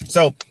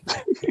 So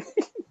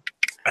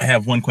I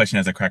have one question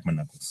as I crack my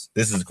knuckles.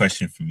 This is a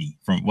question for me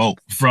from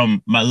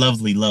my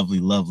lovely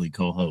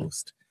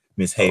co-host,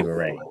 Miss Haver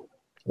Rain.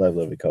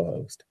 Lovely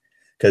co-host.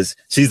 because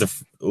she's the.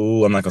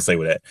 Oh, I'm not gonna say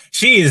what that.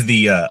 She is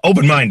the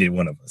open-minded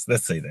one of us.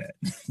 Let's say that.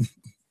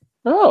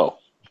 Oh,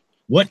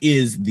 what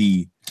is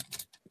the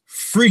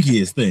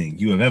freakiest thing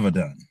you have ever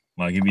done?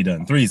 Like, have you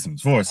done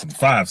threesomes, foursomes,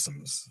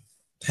 fivesomes?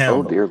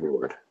 Oh, dear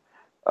Lord.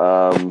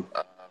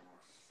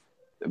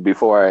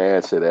 Before I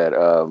answer that,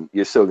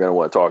 you're still going to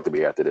want to talk to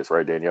me after this,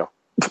 right, Danielle?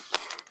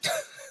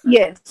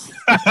 Yes.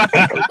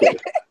 Okay.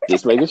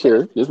 Just making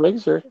sure.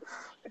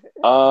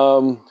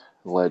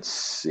 Let's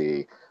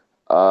see.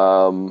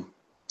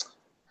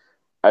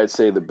 I'd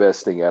say the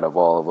best thing out of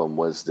all of them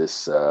was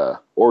this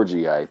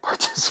orgy I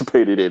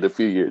participated in a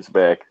few years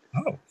back.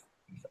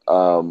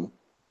 Oh.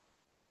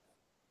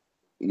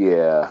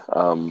 Yeah.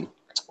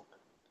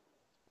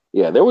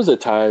 There was a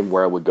time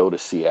where I would go to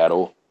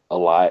Seattle a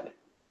lot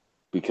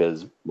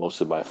because most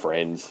of my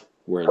friends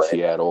were in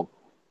Seattle,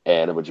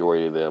 and a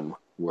majority of them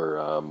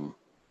were.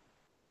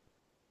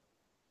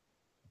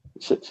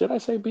 Should I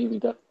say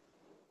BBW?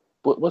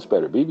 What's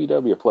better,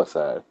 BBW or plus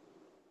side?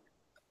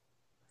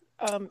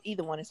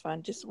 Either one is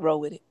fine. Just roll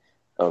with it.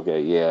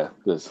 Okay, yeah.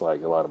 Because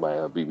like a lot of my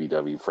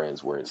BBW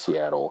friends were in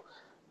Seattle,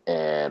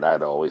 and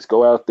I'd always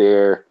go out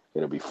there.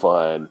 It'd be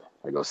fun.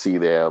 I go see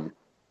them,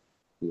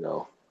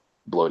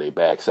 blow their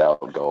backs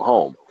out and go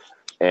home.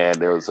 And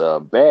there was a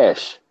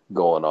bash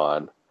going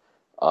on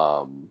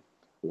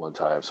one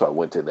time, so I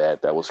went to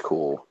that. That was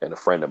cool. And a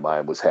friend of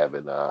mine was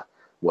having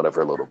one of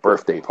her little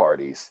birthday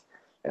parties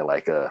and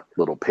like a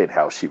little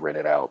penthouse she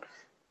rented out,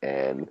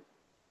 and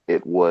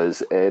it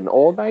was an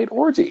all-night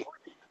orgy.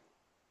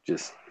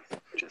 It's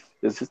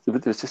just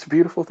a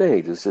beautiful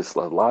thing. It's just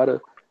a lot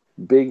of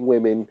big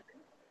women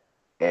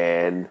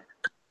and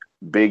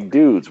big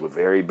dudes with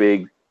very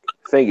big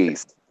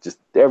thingies just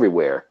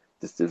everywhere.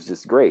 It was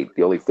just great.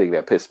 The only thing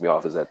that pissed me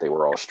off is that they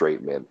were all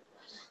straight men.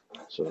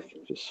 So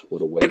just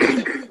what a waste.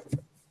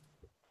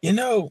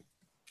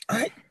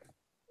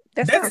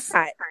 That sounds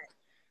hot.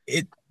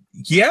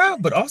 Yeah,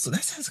 but also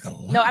that sounds like a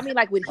lot. No, I mean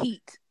like with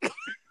heat.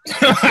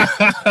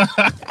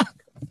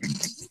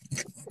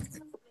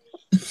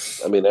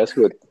 I mean that's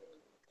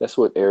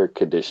what air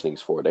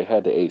conditioning's for. They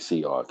had the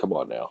AC on. Come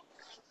on now.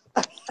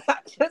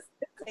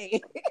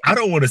 I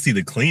don't want to see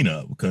the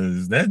cleanup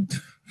because that.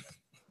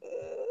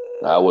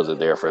 I wasn't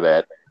there for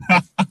that.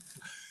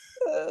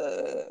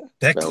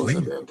 That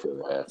wasn't there for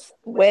that.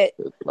 Wet.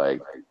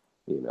 Like,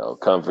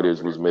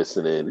 comforters was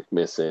missing.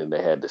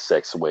 They had the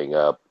sex swing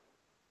up.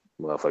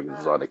 Motherfuckers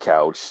was on the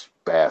couch,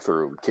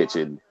 bathroom,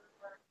 kitchen,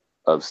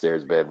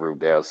 upstairs bedroom,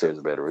 downstairs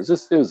bedroom. It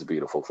was a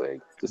beautiful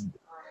thing.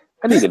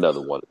 I need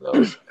another one of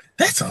those.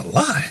 That's a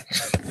lot.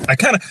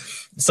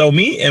 So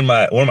me and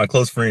one of my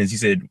close friends, he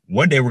said,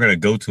 one day we're going to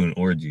go to an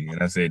orgy.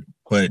 And I said,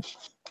 but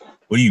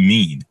what do you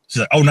mean?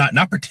 She's like, oh, not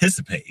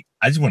participate.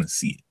 I just want to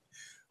see it.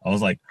 I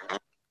was like,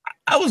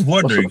 I was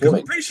wondering, because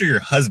I'm pretty sure your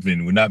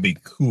husband would not be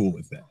cool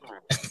with that.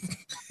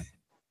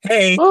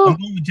 Hey, I'm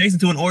going with Jason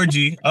to an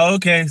orgy. Oh,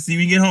 okay. See you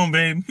when you get home,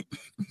 babe.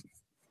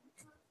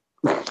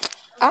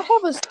 I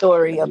have a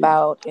story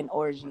about an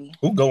orgy.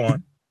 Oh, go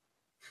on.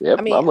 Yep,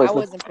 I mean, I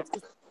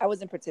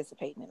wasn't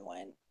participating in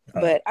one,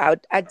 but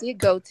I did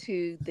go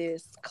to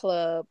this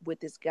club with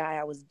this guy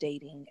I was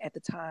dating at the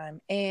time,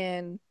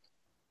 and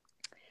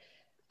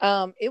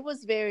it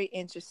was very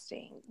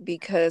interesting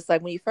because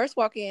like when you first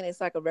walk in, it's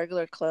like a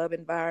regular club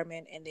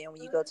environment, and then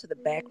when you go to the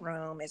back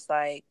room, it's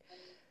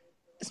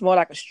more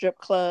like a strip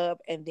club,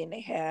 and then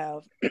they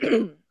have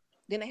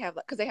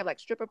because they have like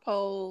stripper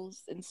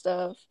poles and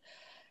stuff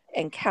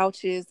and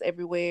couches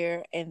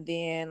everywhere, and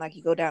then like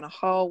you go down a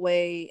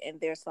hallway and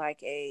there's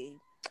like a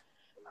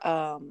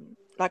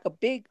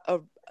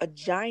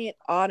giant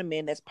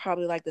ottoman that's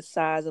probably like the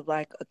size of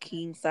like a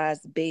king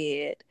size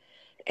bed,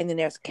 and then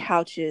there's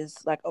couches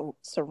like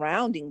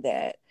surrounding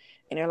that,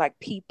 and they're like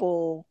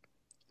people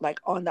like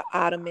on the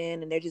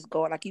ottoman, and they're just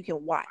going like you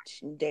can watch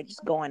and they're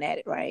just going at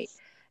it, right?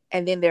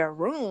 And then there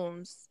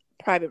are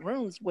private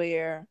rooms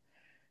where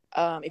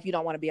if you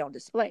don't want to be on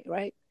display,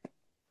 right?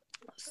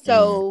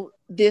 So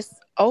this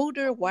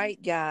older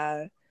white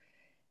guy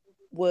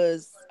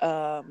was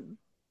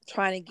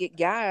trying to get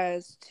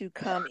guys to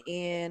come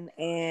in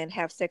and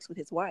have sex with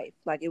his wife.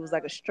 Like it was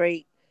like a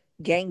straight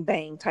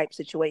gangbang type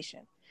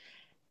situation.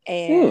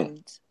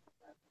 And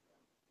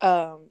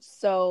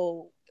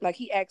so like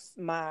he asked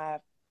my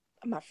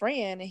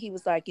friend, and he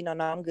was like, no,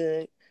 I'm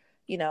good,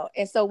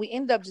 and so we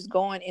ended up just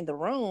going in the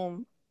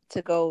room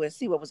to go and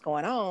see what was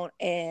going on.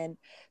 And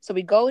so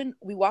we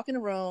walk in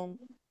the room,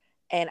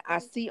 and I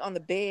see on the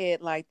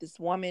bed like this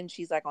woman,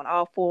 she's like on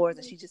all fours,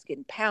 and she's just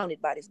getting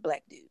pounded by this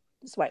black dude,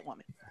 this white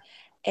woman.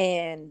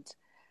 And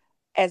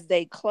as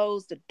they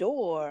close the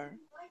door,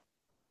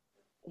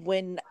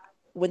 when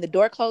the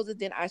door closes,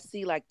 then I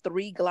see like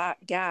three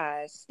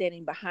guys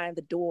standing behind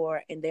the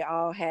door, and they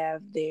all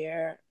have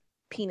their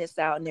penis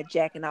out and they're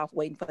jacking off,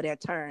 waiting for their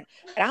turn.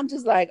 And I'm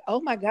just like, oh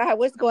my God,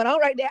 what's going on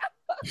right now?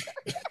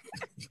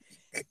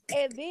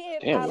 And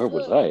then where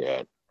was I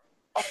at?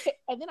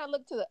 And then I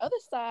look to the other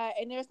side,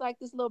 and there's like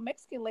this little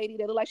Mexican lady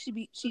that look like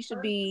she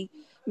should be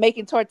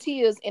making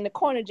tortillas in the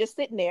corner, just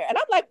sitting there. And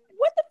I'm like,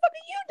 what the fuck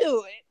are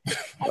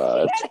you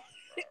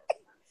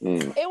doing?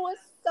 It was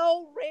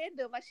so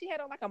random. Like she had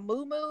on like a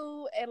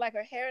muumuu and like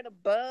her hair in a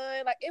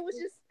bun. Like it was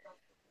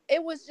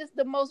just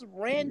the most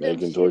random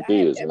shit I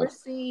have ever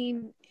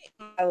seen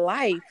in my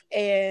life.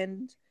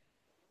 And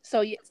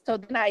so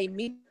then I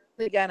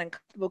immediately got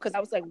uncomfortable because I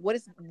was like, what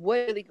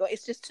really going?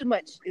 It's just too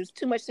much. It was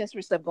too much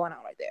sensory stuff going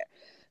on right there.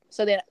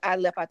 So then I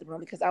left out the room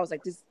because I was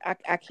like,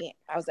 I can't.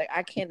 I was like,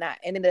 I cannot.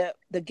 And then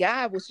the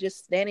guy was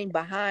just standing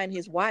behind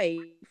his wife,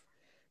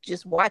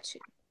 just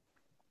watching.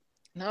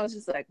 And I was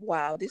just like,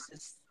 wow, this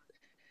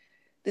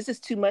is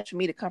too much for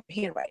me to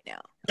comprehend right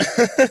now.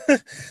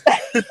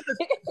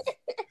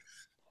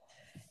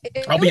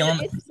 I'll be honest.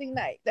 An interesting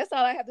night. That's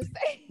all I have to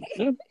say.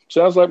 Yeah,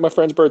 sounds like my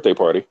friend's birthday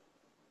party.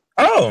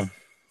 Oh,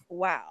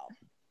 wow.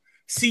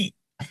 See,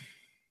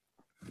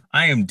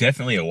 I am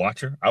definitely a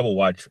watcher. I will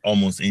watch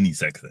almost any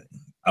sex thing.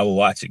 I will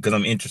watch it because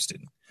I'm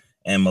interested.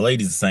 And my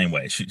lady's the same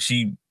way.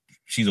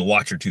 She's a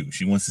watcher too.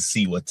 She wants to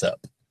see what's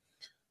up.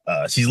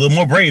 She's a little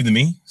more brave than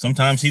me.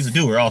 Sometimes she's a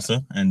doer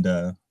also, and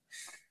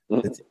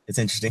it's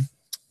interesting.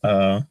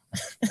 But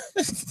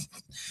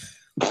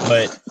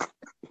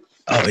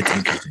it's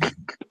interesting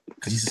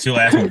because she'll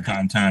ask me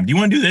from time. Do you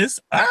want to do this?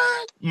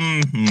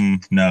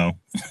 No.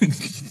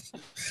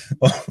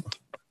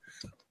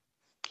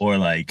 Or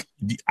like,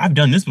 I've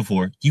done this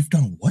before. You've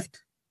done what?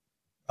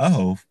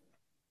 Oh,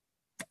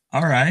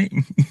 all right.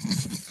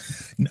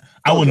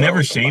 I will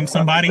never shame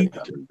somebody.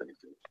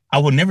 I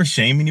will never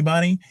shame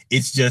anybody.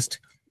 It's just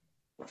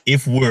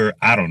if we're,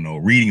 I don't know,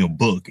 reading a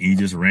book and you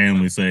just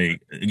randomly say,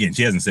 again,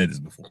 she hasn't said this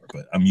before,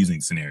 but I'm using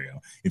a scenario.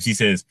 If she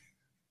says,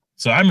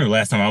 so I remember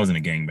last time I was in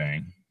a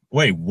gangbang.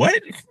 Wait, what?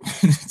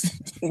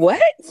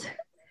 What?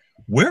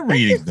 We're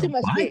reading the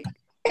Bible.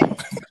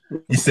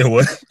 You said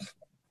what?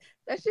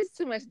 That's just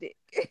too much dick.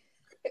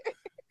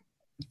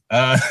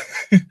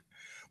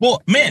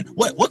 Well, man,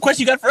 what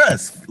question you got for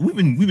us? We've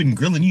been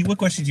grilling you. What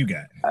questions you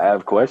got? I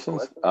have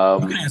questions. You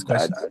can ask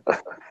questions.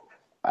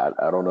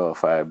 I don't know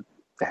if I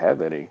have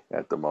any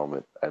at the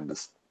moment. I'm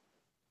just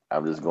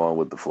going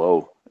with the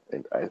flow,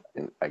 and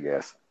I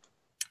guess.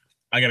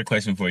 I got a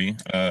question for you.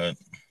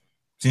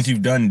 Since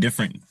you've done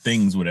different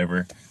things,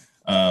 whatever,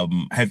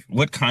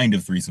 what kind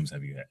of threesomes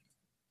have you had?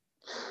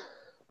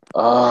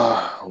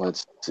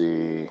 Let's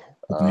see.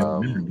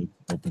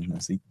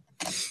 Let's see.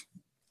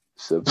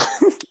 So,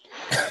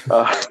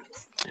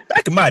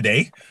 back in my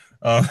day.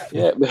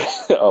 Yeah.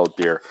 Oh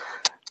dear.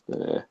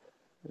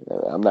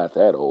 I'm not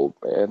that old,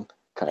 man.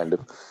 Kind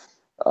of.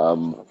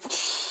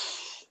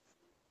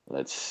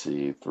 Let's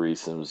see.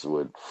 Threesomes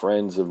with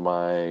friends of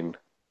mine.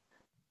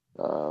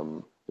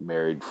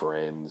 Married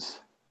friends.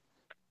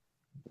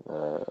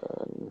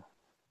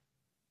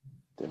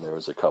 Then there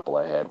was a couple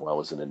I had when I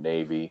was in the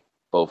Navy.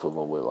 Both of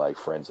them were like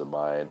friends of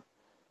mine.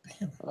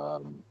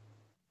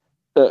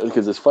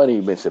 Because it's funny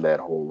you mentioned that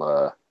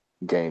whole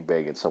gang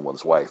banging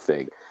someone's wife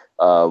thing.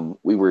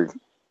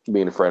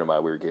 Me and a friend of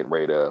mine, we were getting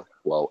ready to,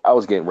 I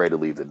was getting ready to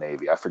leave the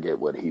Navy. I forget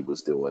what he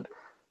was doing.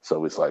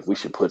 So it's like, we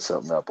should put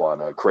something up on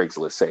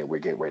Craigslist saying we're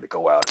getting ready to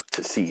go out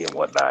to sea and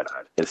whatnot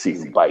and see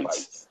who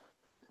bites.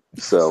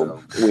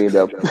 So we end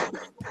up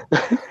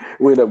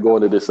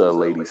going to this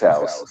lady's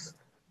house.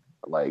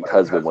 Like,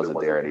 husband wasn't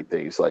there or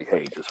anything. He's like,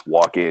 hey, just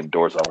walk in,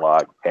 doors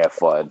unlocked, have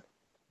fun.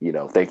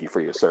 Thank you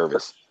for your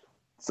service.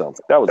 So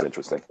that was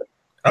interesting.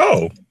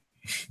 Oh.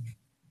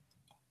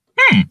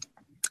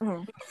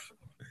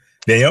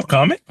 Danielle,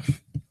 comment?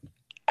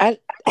 I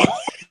don't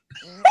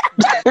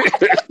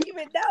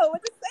even know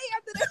what to say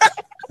after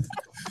that.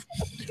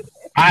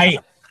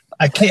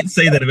 I can't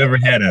say that I've ever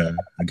had a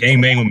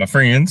gangbang with my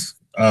friends.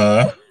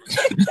 Like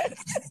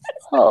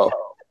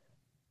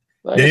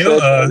Danielle, I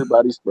said,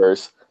 everybody's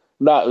first.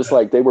 No, it's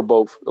like they were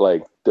both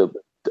like the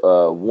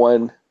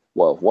one.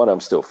 Well, one I'm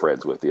still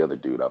friends with. The other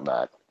dude I'm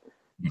not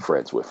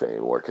friends with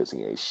anymore because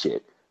he ain't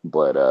shit.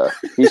 But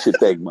he should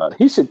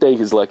thank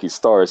his lucky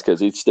stars because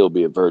he'd still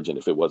be a virgin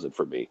if it wasn't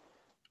for me.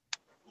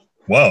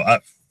 Whoa!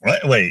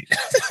 Wait.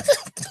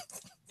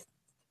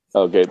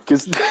 Okay,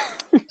 because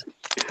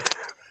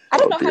I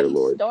don't know how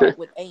you start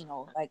with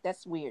anal. Like,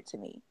 that's weird to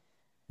me.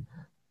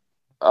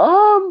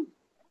 Well,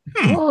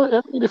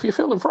 I mean, if you're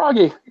feeling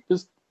froggy,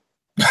 just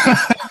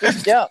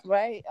jump,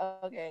 right?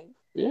 Okay.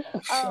 Yeah,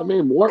 I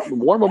mean,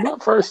 warm them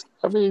up first.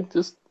 I mean,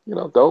 just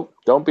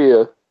don't be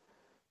a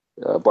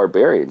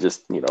barbarian.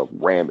 Just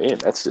ram in.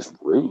 That's just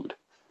rude.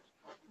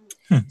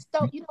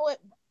 So you know what?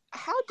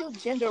 How do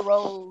gender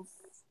roles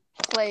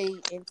play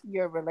into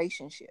your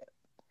relationships?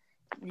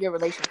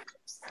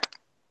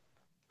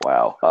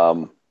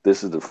 Wow.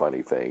 This is the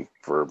funny thing.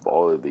 For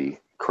all of the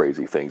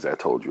crazy things I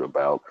told you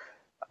about,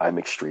 I'm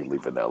extremely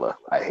vanilla.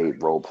 I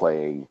hate role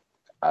playing.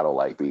 I don't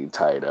like being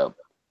tied up.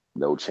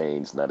 No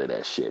chains. None of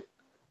that shit.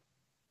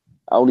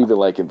 I don't even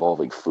like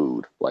involving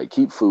food. Like,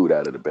 keep food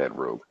out of the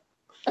bedroom.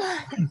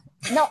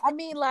 No, I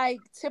mean like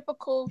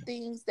typical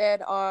things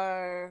that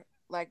are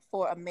like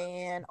for a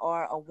man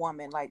or a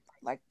woman, like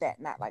that,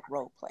 not like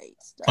role play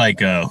stuff. Like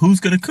who's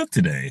gonna cook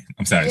today?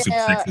 I'm sorry, super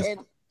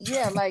sexist.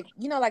 Like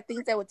like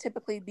things that would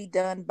typically be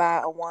done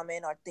by a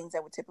woman or things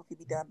that would typically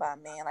be done by a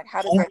man. Like,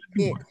 how does that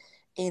fit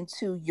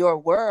into your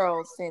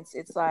world, since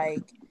it's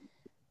like,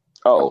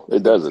 oh,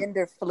 it doesn't.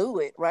 Gender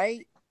fluid,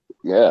 right?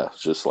 Yeah,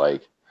 it's just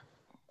like,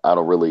 I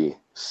don't really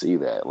see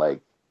that.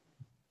 Like,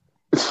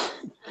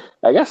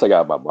 I guess I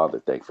got my mom to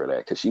thank for that,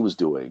 because she was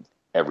doing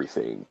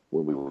everything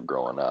when we were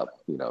growing up.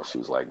 You know, she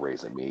was like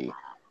raising me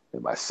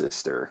and my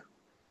sister,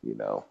 you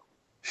know.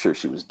 Sure,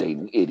 she was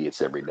dating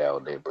idiots every now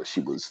and then, but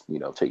she was, you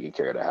know, taking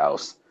care of the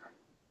house.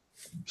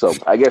 So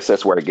I guess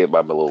that's where I get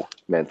my little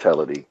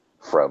mentality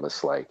from.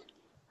 It's like,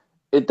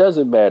 it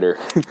doesn't matter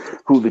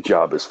who the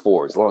job is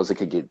for, as long as it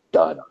can get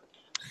done.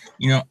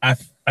 You know, I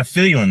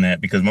feel you on that,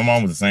 because my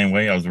mom was the same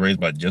way. I was raised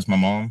by just my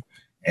mom,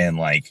 and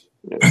like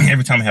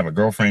every time I have a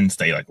girlfriend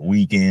stay like a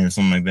weekend or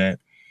something like that,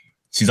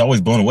 she's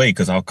always blown away,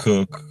 because I'll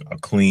cook, I'll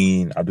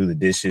clean, I'll do the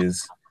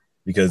dishes,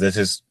 because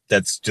that's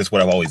just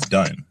what I've always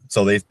done.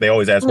 So they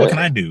always ask, what can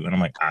I do? And I'm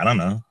like, I don't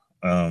know.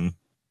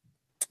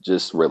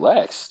 Just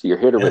relax. You're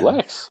here to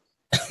relax.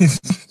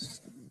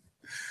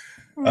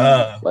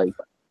 Like,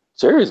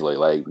 seriously,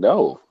 like,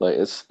 no, like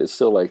it's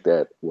still like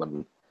that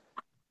when,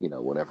 you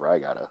know, whenever I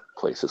got a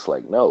place, it's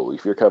like, no,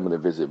 if you're coming to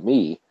visit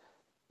me,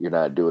 you're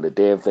not doing a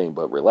damn thing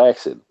but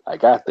relaxing. I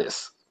got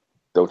this.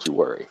 Don't you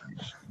worry.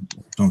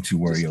 Don't you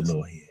worry your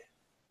little head.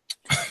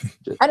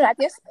 I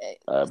guess.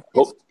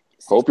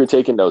 Hope you're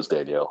taking notes,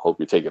 Danielle. Hope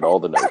you're taking all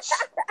the notes.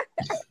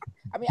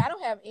 I mean, I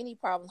don't have any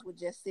problems with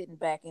just sitting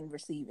back and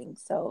receiving.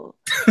 So.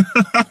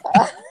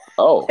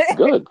 Oh,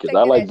 good, because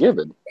I like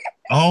giving.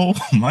 Oh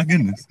my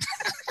goodness.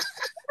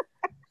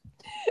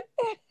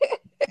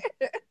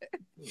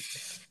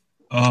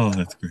 Oh,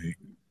 that's great.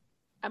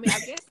 I mean, I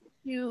guess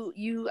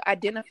you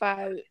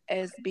identify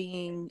as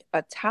being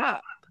a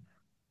top,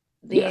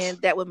 then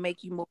that would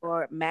make you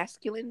more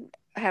masculine,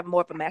 have more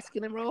of a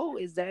masculine role.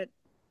 Is that?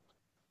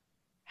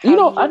 You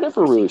know, I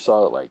never really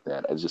saw it like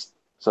that.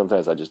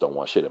 Sometimes I just don't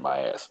want shit in my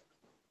ass.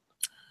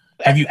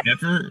 Have you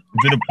ever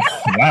been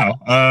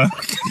wow?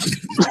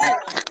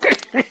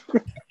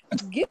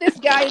 Get this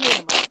guy in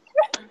here.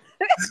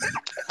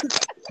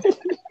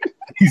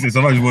 He said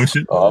somebody's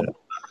bullshit.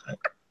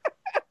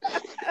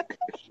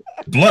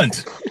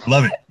 Blunt,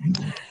 love it.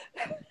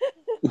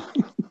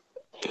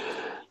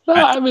 No,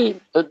 I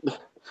mean,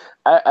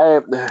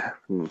 I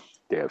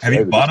damn. Have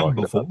you bought them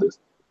before?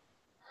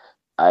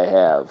 I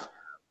have,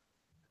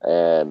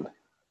 and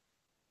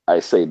I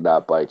say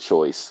not by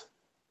choice.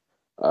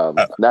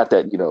 Not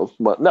that, you know.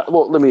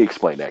 Well, let me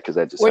explain that, because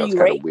that just sounds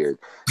kind of weird.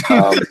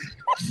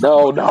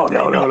 No, none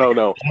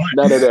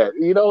of that.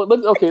 You know,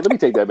 let me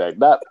take that back.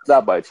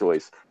 Not by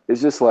choice.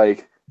 It's just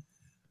like,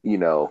 you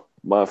know,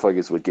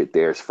 motherfuckers would get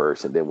theirs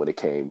first, and then when it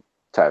came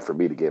time for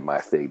me to get my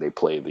thing, they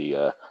play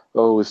the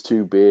it's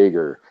too big,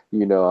 or,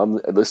 you know,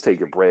 let's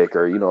take a break,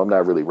 or, you know, I'm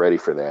not really ready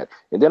for that,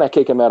 and then I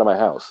kick him out of my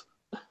house.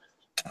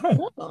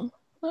 Oh,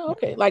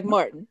 okay, like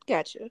Martin.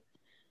 Gotcha.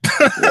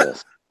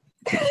 Yes.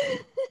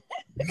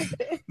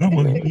 No,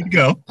 well, you need to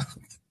go.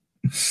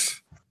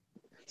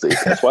 See,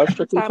 that's why I'm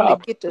strictly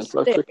top. That's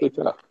why I'm strictly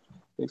top.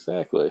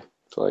 Exactly.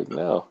 It's like,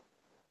 no.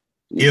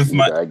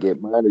 I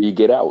get mine or you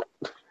get out.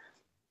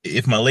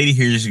 If my lady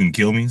hears, she can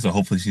kill me. So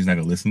hopefully she's not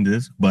gonna listen to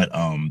this. But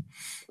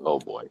oh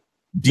boy,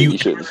 you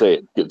shouldn't say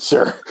it, good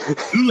sir.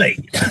 Too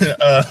late.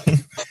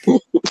 Do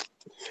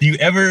you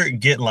ever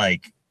get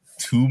like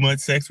too much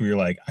sex where you're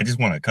like, I just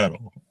want to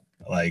cuddle?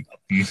 Like,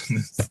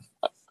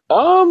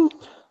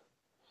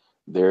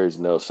 there is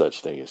no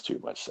such thing as too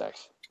much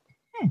sex.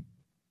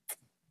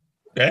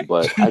 Okay.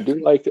 But I do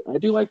like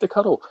to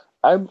cuddle.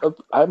 I'm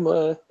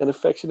an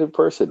affectionate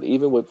person,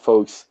 even with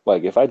folks.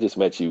 Like, if I just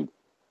met you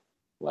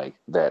like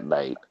that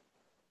night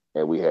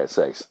and we had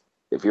sex,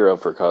 if you're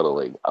up for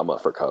cuddling, I'm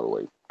up for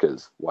cuddling,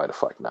 because why the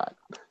fuck not?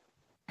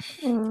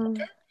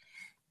 The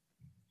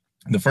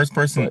first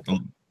person,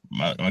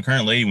 my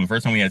current lady, when the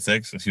first time we had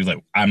sex, she was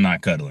like, I'm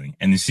not cuddling,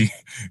 and then she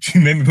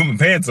made me put my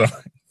pants on.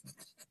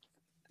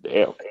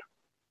 Damn.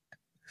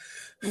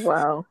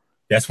 Wow.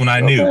 That's when I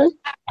knew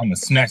I'm gonna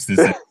snatch this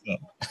up.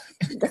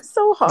 That's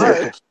so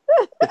hard.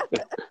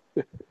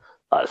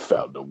 I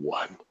found the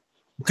one.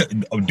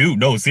 Oh, dude,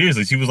 no,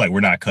 seriously. She was like,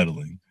 we're not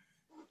cuddling.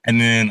 And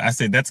then I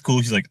said, that's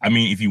cool. She's like, I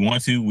mean, if you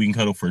want to, we can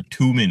cuddle for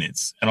 2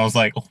 minutes. And I was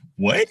like,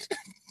 what?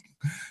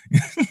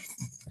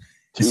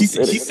 She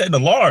set an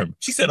alarm.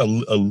 She set a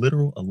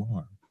literal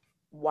alarm.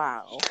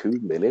 Wow. 2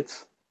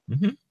 minutes?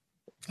 Mm-hmm.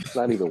 It's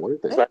not even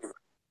worth it. That's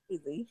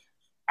easy.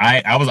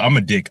 I'm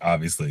a dick,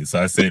 obviously.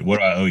 So I said, what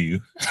do I owe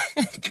you?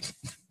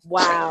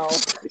 Wow.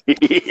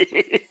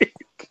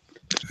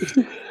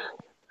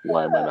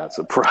 Why am I not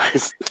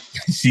surprised?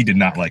 She did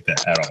not like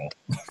that at all.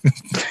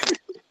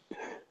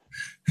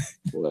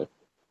 What?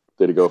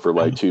 Did it go from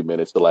like 2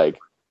 minutes to like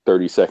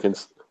 30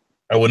 seconds?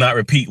 I will not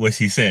repeat what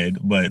she said,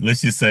 but let's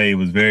just say it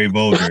was very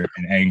vulgar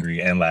and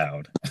angry and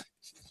loud.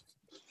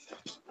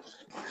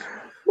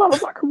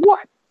 Motherfucker,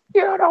 what?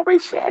 You don't know me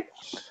shit.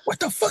 What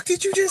the fuck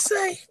did you just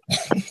say?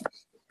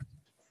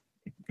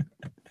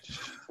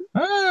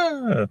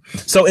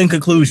 So in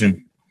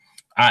conclusion,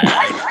 I'm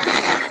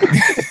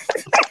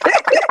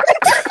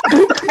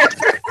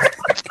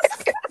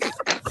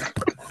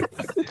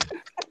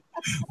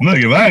gonna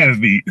get my ass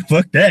beat.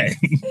 Fuck that.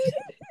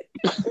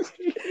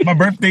 My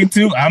birthday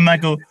too. I'm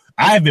not going.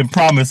 I have been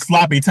promised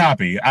sloppy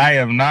toppy. I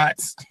am not.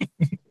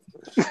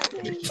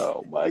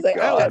 Oh my God! I don't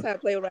got God! time to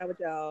play around with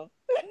y'all.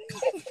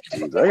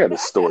 Jeez, I got a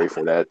story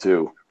for that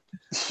too.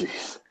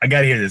 Jeez. I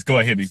gotta hear this. Go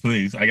ahead, hit me,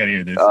 please. I gotta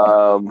hear this.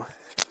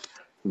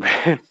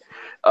 Man,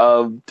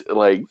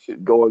 like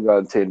going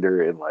on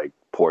Tinder in like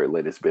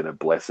Portland has been a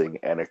blessing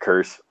and a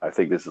curse. I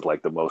think this is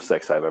like the most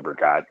sex I've ever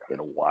got in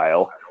a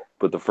while.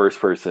 But the first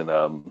person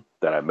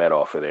that I met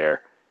off of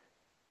there,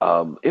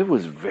 it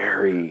was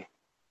very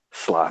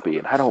sloppy,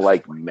 and I don't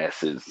like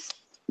messes.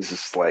 It's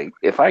just like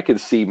if I can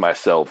see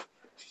myself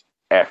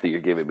after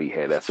you're giving me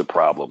head, that's a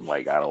problem.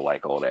 Like I don't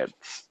like all that.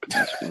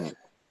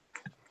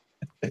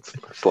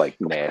 It's like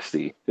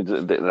nasty.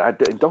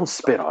 Don't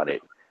spit on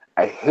it.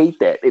 I hate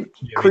that. It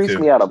creeps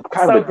me out. I'm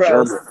kind of a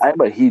germ.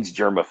 I'm a huge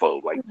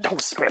germaphobe. Like,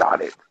 don't spit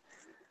on it.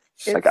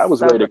 Like I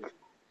was ready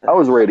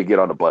to get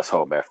on the bus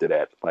home after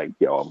that. Like,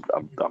 I'm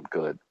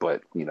good.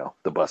 But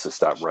the buses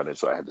stopped running,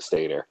 so I had to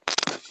stay there.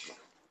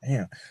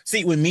 Damn.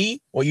 See, with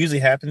me, what usually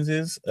happens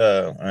is,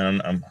 I'm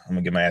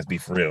gonna get my ass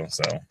beat for real.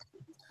 So,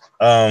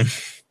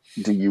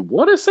 do you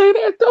want to say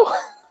that though?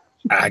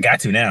 I got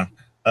to now.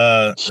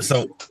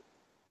 So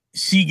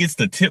she gets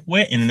the tip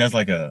wet, and then there's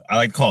like I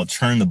like to call it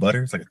churn the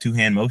butter. It's like a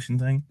 2-hand motion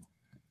thing.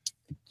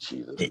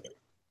 Jesus.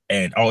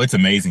 And it's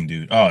amazing,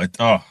 dude.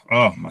 Oh,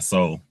 my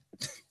soul.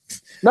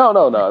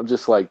 No. I'm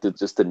just like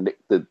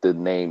the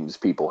names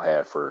people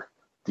have for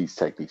these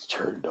techniques.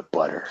 Churn the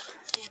butter.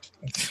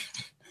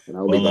 And I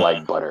don't even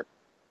like butter.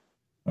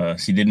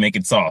 She did make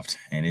it soft,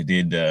 and it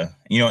did.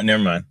 You know what?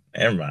 Never mind.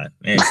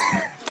 Man.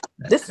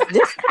 This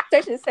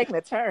conversation is taking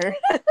a turn.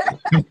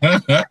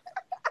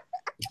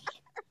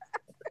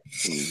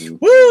 Mm-hmm.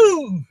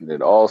 Woo! And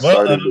it all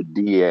started with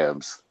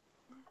DMs.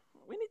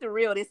 We need to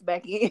reel this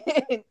back in.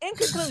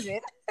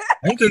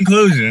 In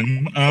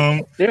conclusion,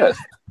 yes.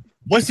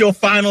 What's your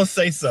final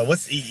say so?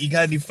 You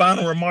got any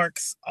final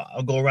remarks?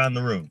 I'll go around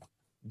the room.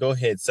 Go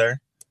ahead, sir.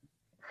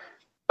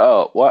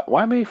 Oh,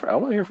 why me? I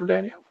want to hear from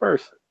Danielle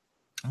first.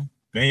 Oh,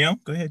 Danielle,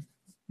 go ahead.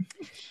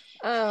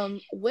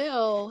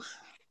 Well,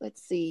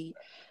 let's see.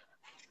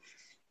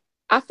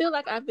 I feel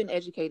like I've been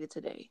educated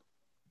today.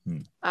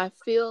 I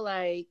feel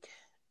like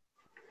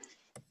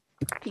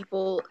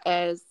people,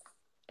 as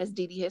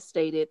Dee Dee has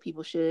stated,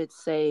 people should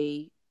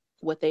say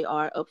what they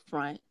are up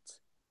front.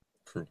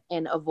 True.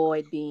 And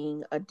avoid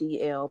being a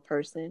DL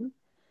person.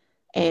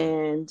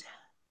 And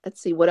let's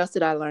see, what else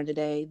did I learn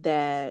today?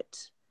 That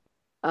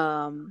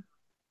follow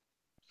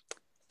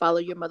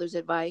your mother's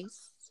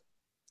advice.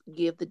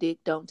 Give the dick,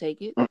 don't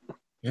take it.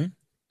 Mm-hmm.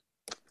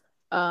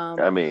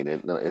 I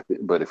mean,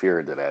 but if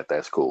you're into that,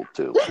 that's cool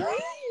too.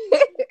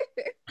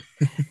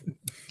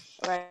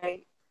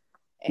 Right.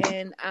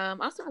 And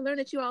also I learned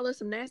that you all are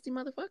some nasty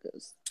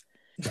motherfuckers.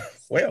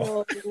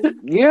 Well,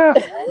 yeah.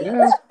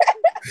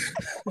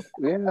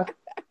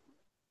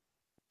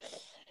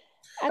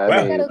 I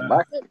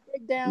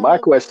mean, my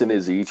question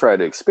is, are you trying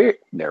to experience?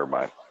 Never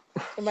mind.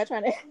 Am I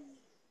trying to?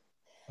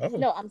 Oh.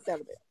 No, I'm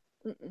celibate.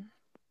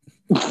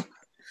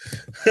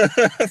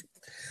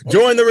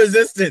 Join the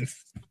resistance.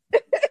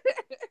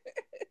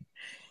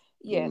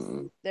 Yes,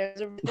 there's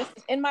a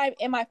resistance in my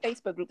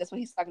Facebook group. That's what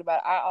he's talking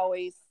about. I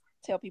always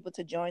tell people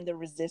to join the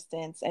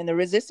resistance, and the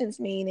resistance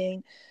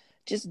meaning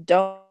just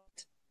don't.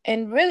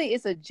 And really,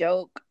 it's a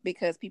joke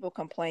because people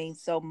complain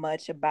so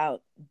much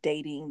about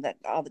dating, that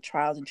all the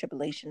trials and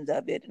tribulations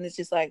of it, and it's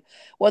just like,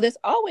 well, there's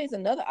always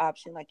another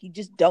option. Like, you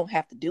just don't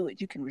have to do it.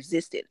 You can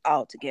resist it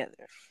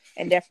altogether,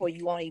 and therefore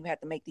you won't even have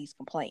to make these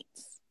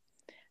complaints.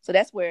 So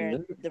that's where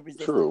the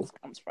resistance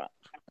comes from.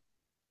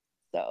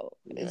 So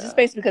it's just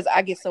basically because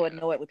I get so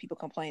annoyed with people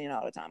complaining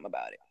all the time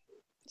about it.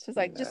 It's just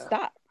like, just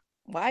stop.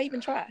 Why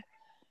even try?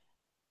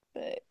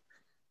 But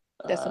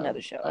that's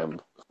another show. I'm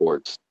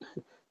forced.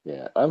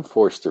 Yeah, I'm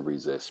forced to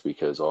resist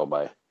because all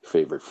my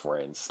favorite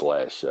friends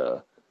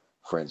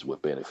 / friends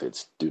with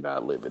benefits do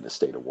not live in the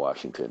state of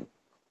Washington.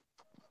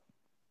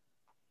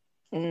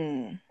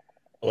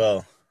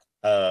 Well,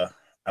 I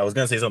was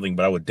gonna say something,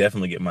 but I would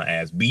definitely get my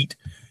ass beat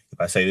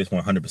if I say this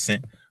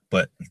 100%.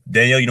 But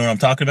Danielle, you know what I'm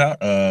talking about?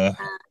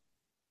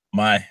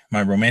 My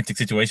romantic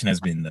situation has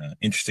been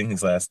interesting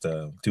these last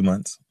 2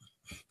 months.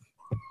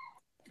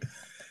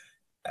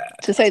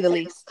 To say the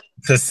least.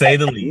 To say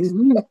the least.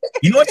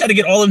 You know, I tried to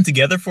get all of them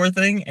together for a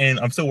thing, and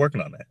I'm still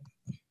working on that.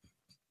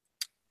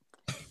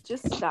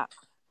 Just stop.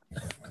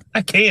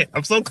 I can't.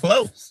 I'm so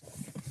close.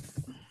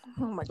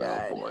 Oh my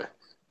God. Oh boy.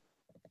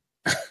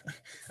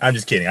 I'm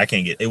just kidding. I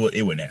can't get it.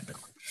 It wouldn't happen.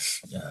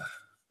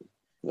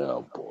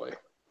 Oh boy.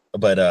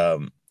 But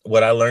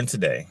what I learned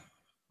today,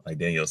 like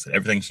Danielle said,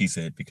 everything she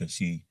said,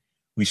 because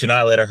we should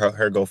not let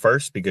her go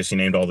first because she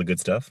named all the good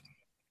stuff.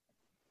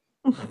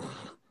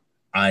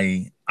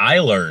 I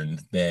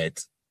learned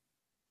that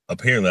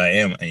apparently I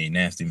am a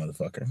nasty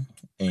motherfucker,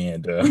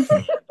 and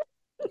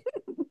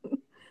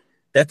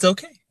that's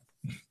okay.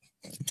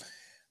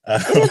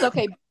 It is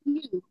okay.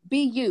 Be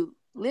you.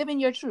 Live in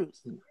your truth.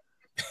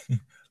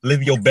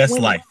 Live your best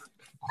life.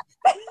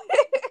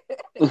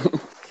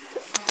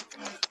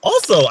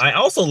 Also, I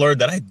also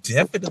learned that I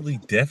definitely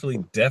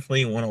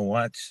want to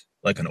watch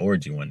like an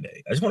orgy one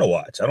day. I just want to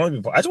watch. I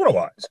just want to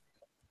watch.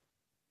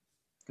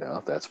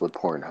 No, that's what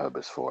Pornhub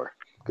is for.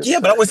 Good yeah,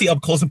 stuff. But I want to see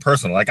up close and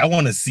personal. Like I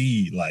want to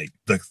see like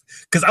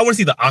because I want to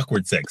see the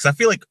awkward sex. I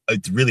feel like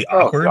it's really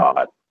awkward. Oh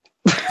God,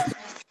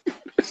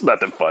 there's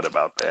nothing fun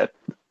about that.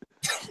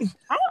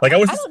 Like it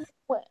wasn't,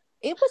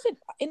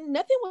 and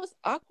nothing was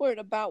awkward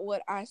about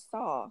what I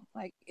saw.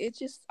 Like it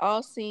just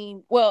all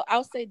seemed well.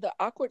 I'll say the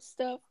awkward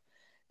stuff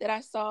that I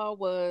saw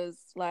was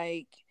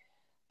like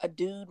a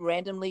dude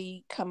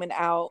randomly coming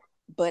out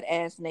butt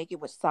ass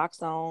naked with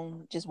socks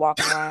on, just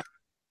walking around.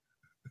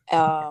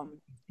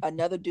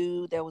 Another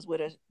dude that was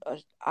with a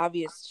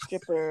obvious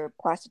stripper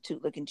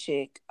prostitute looking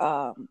chick.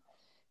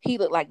 He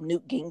looked like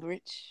Newt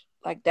Gingrich.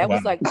 Like that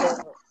was like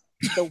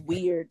the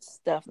weird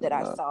stuff that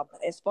I saw.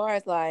 But as far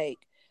as like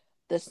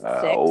the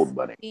sex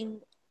being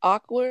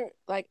awkward,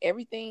 like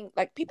everything,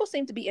 like people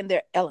seem to be in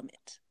their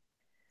element.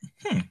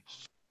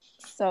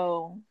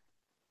 So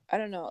I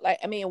don't know. Like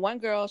I mean, one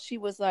girl, she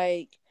was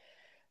like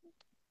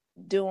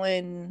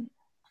doing.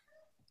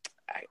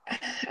 I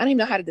don't even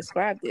know how to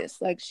describe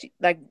this. Like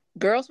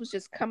girls was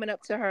just coming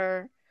up to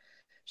her.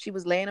 She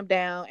was laying them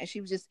down and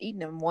she was just eating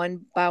them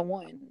one by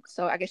one.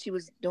 So I guess she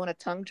was doing a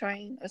tongue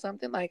train or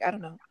something. Like, I don't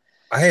know.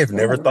 I have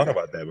never thought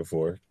about that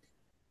before.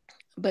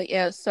 But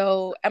yeah,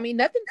 so I mean,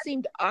 nothing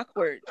seemed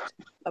awkward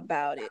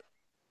about it.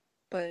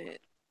 But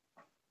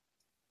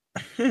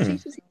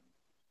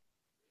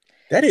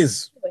that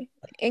is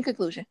in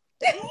conclusion.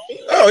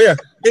 Oh yeah.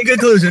 In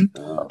conclusion,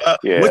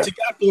 what you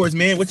got for us,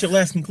 man? What's your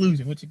last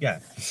conclusion? What you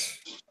got?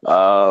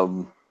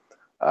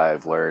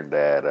 I've learned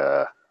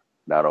that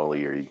not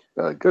only are you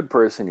a good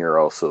person, you're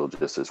also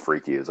just as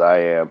freaky as I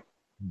am.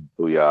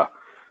 Booyah.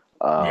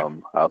 I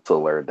also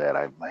learned that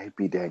I might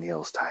be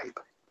Danielle's type.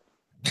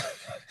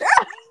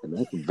 And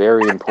that's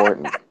very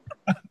important.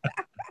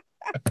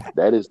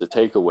 That is the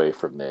takeaway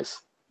from this.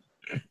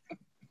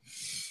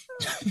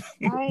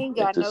 I ain't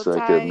got it's just no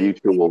like type. A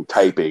mutual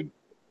typing.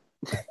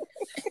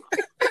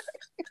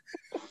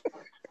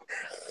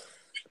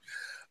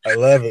 I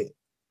love it.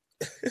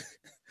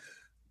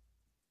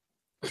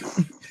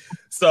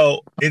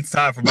 So it's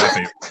time for my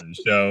favorite part of the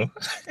show.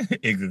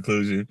 In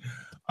conclusion,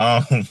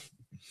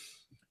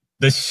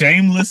 the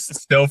shameless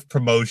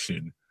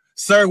self-promotion.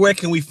 Sir, where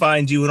can we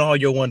find you in all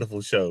your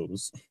wonderful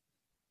shows?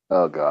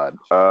 Oh God.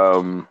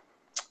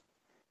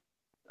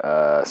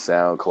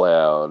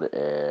 SoundCloud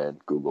and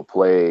Google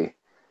Play.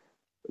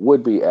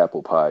 Would be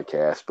Apple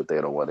Podcasts, but they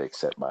don't want to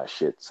accept my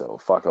shit, so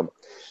fuck them.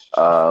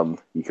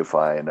 You can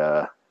find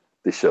the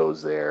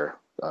shows there.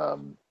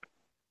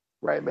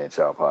 Right Man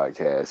Child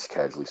Podcast,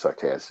 Casually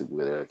Sarcastic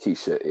with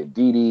Keisha and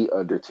Dee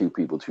under Two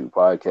People, Two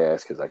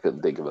Podcasts, because I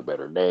couldn't think of a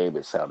better name.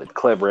 It sounded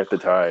clever at the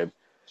time.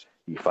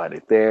 You find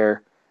it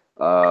there.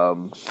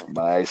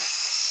 My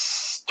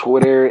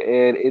Twitter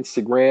and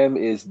Instagram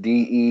is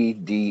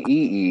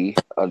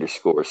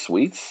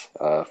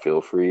DEDEE_sweets. Feel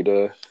free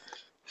to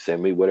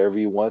send me whatever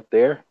you want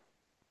there.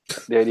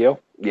 Danielle?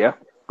 Yeah.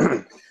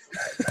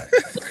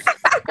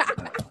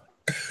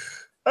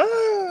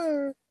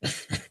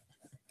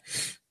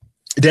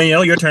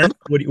 Danielle, your turn.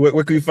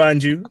 Where can we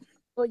find you?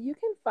 Well, you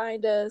can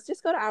find us.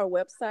 Just go to our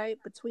website,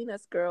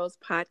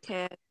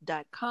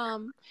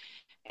 betweenusgirlspodcast.com.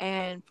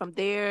 And from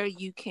there,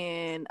 you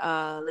can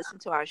listen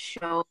to our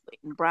show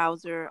in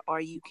browser,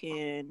 or you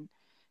can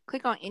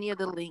click on any of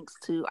the links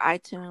to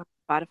iTunes,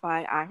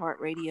 Spotify,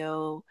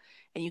 iHeartRadio,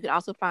 and you can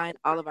also find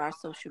all of our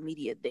social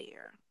media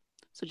there.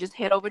 So just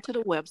head over to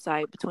the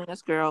website,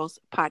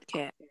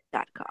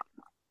 betweenusgirlspodcast.com.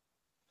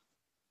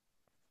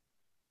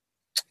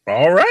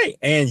 All right.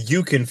 And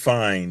you can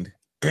find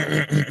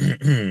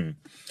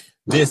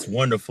this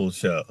wonderful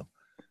show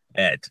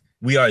at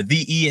We Are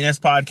the E&S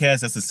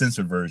Podcast. That's a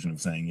censored version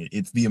of saying it.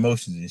 It's the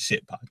Emotions and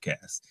Shit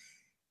Podcast.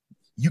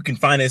 You can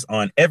find us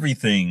on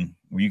everything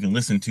where you can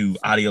listen to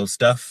audio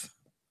stuff.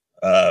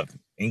 I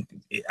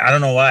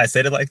don't know why I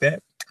said it like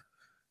that.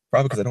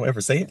 Probably because I don't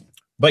ever say it.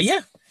 But yeah,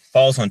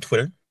 follow us on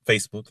Twitter,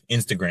 Facebook,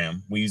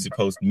 Instagram. We usually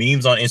post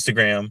memes on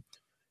Instagram.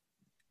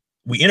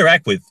 We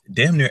interact with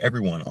damn near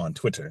everyone on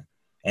Twitter.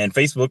 And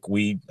Facebook,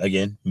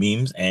 again,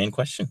 memes and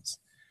questions.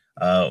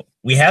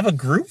 We have a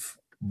group,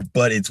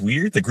 but it's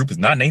weird. The group is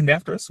not named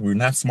after us. We're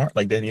not smart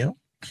like Danielle.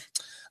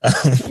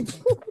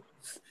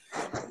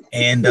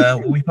 And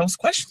we post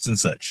questions and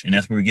such. And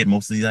that's where we get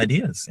most of these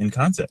ideas and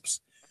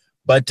concepts.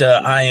 But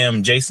I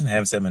am Jason. I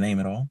haven't said my name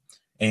at all.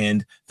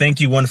 And thank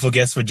you, wonderful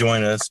guests, for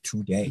joining us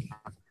today.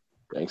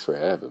 Thanks for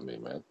having me,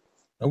 man.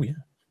 Oh, yeah.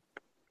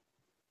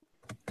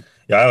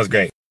 Yeah, that was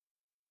great.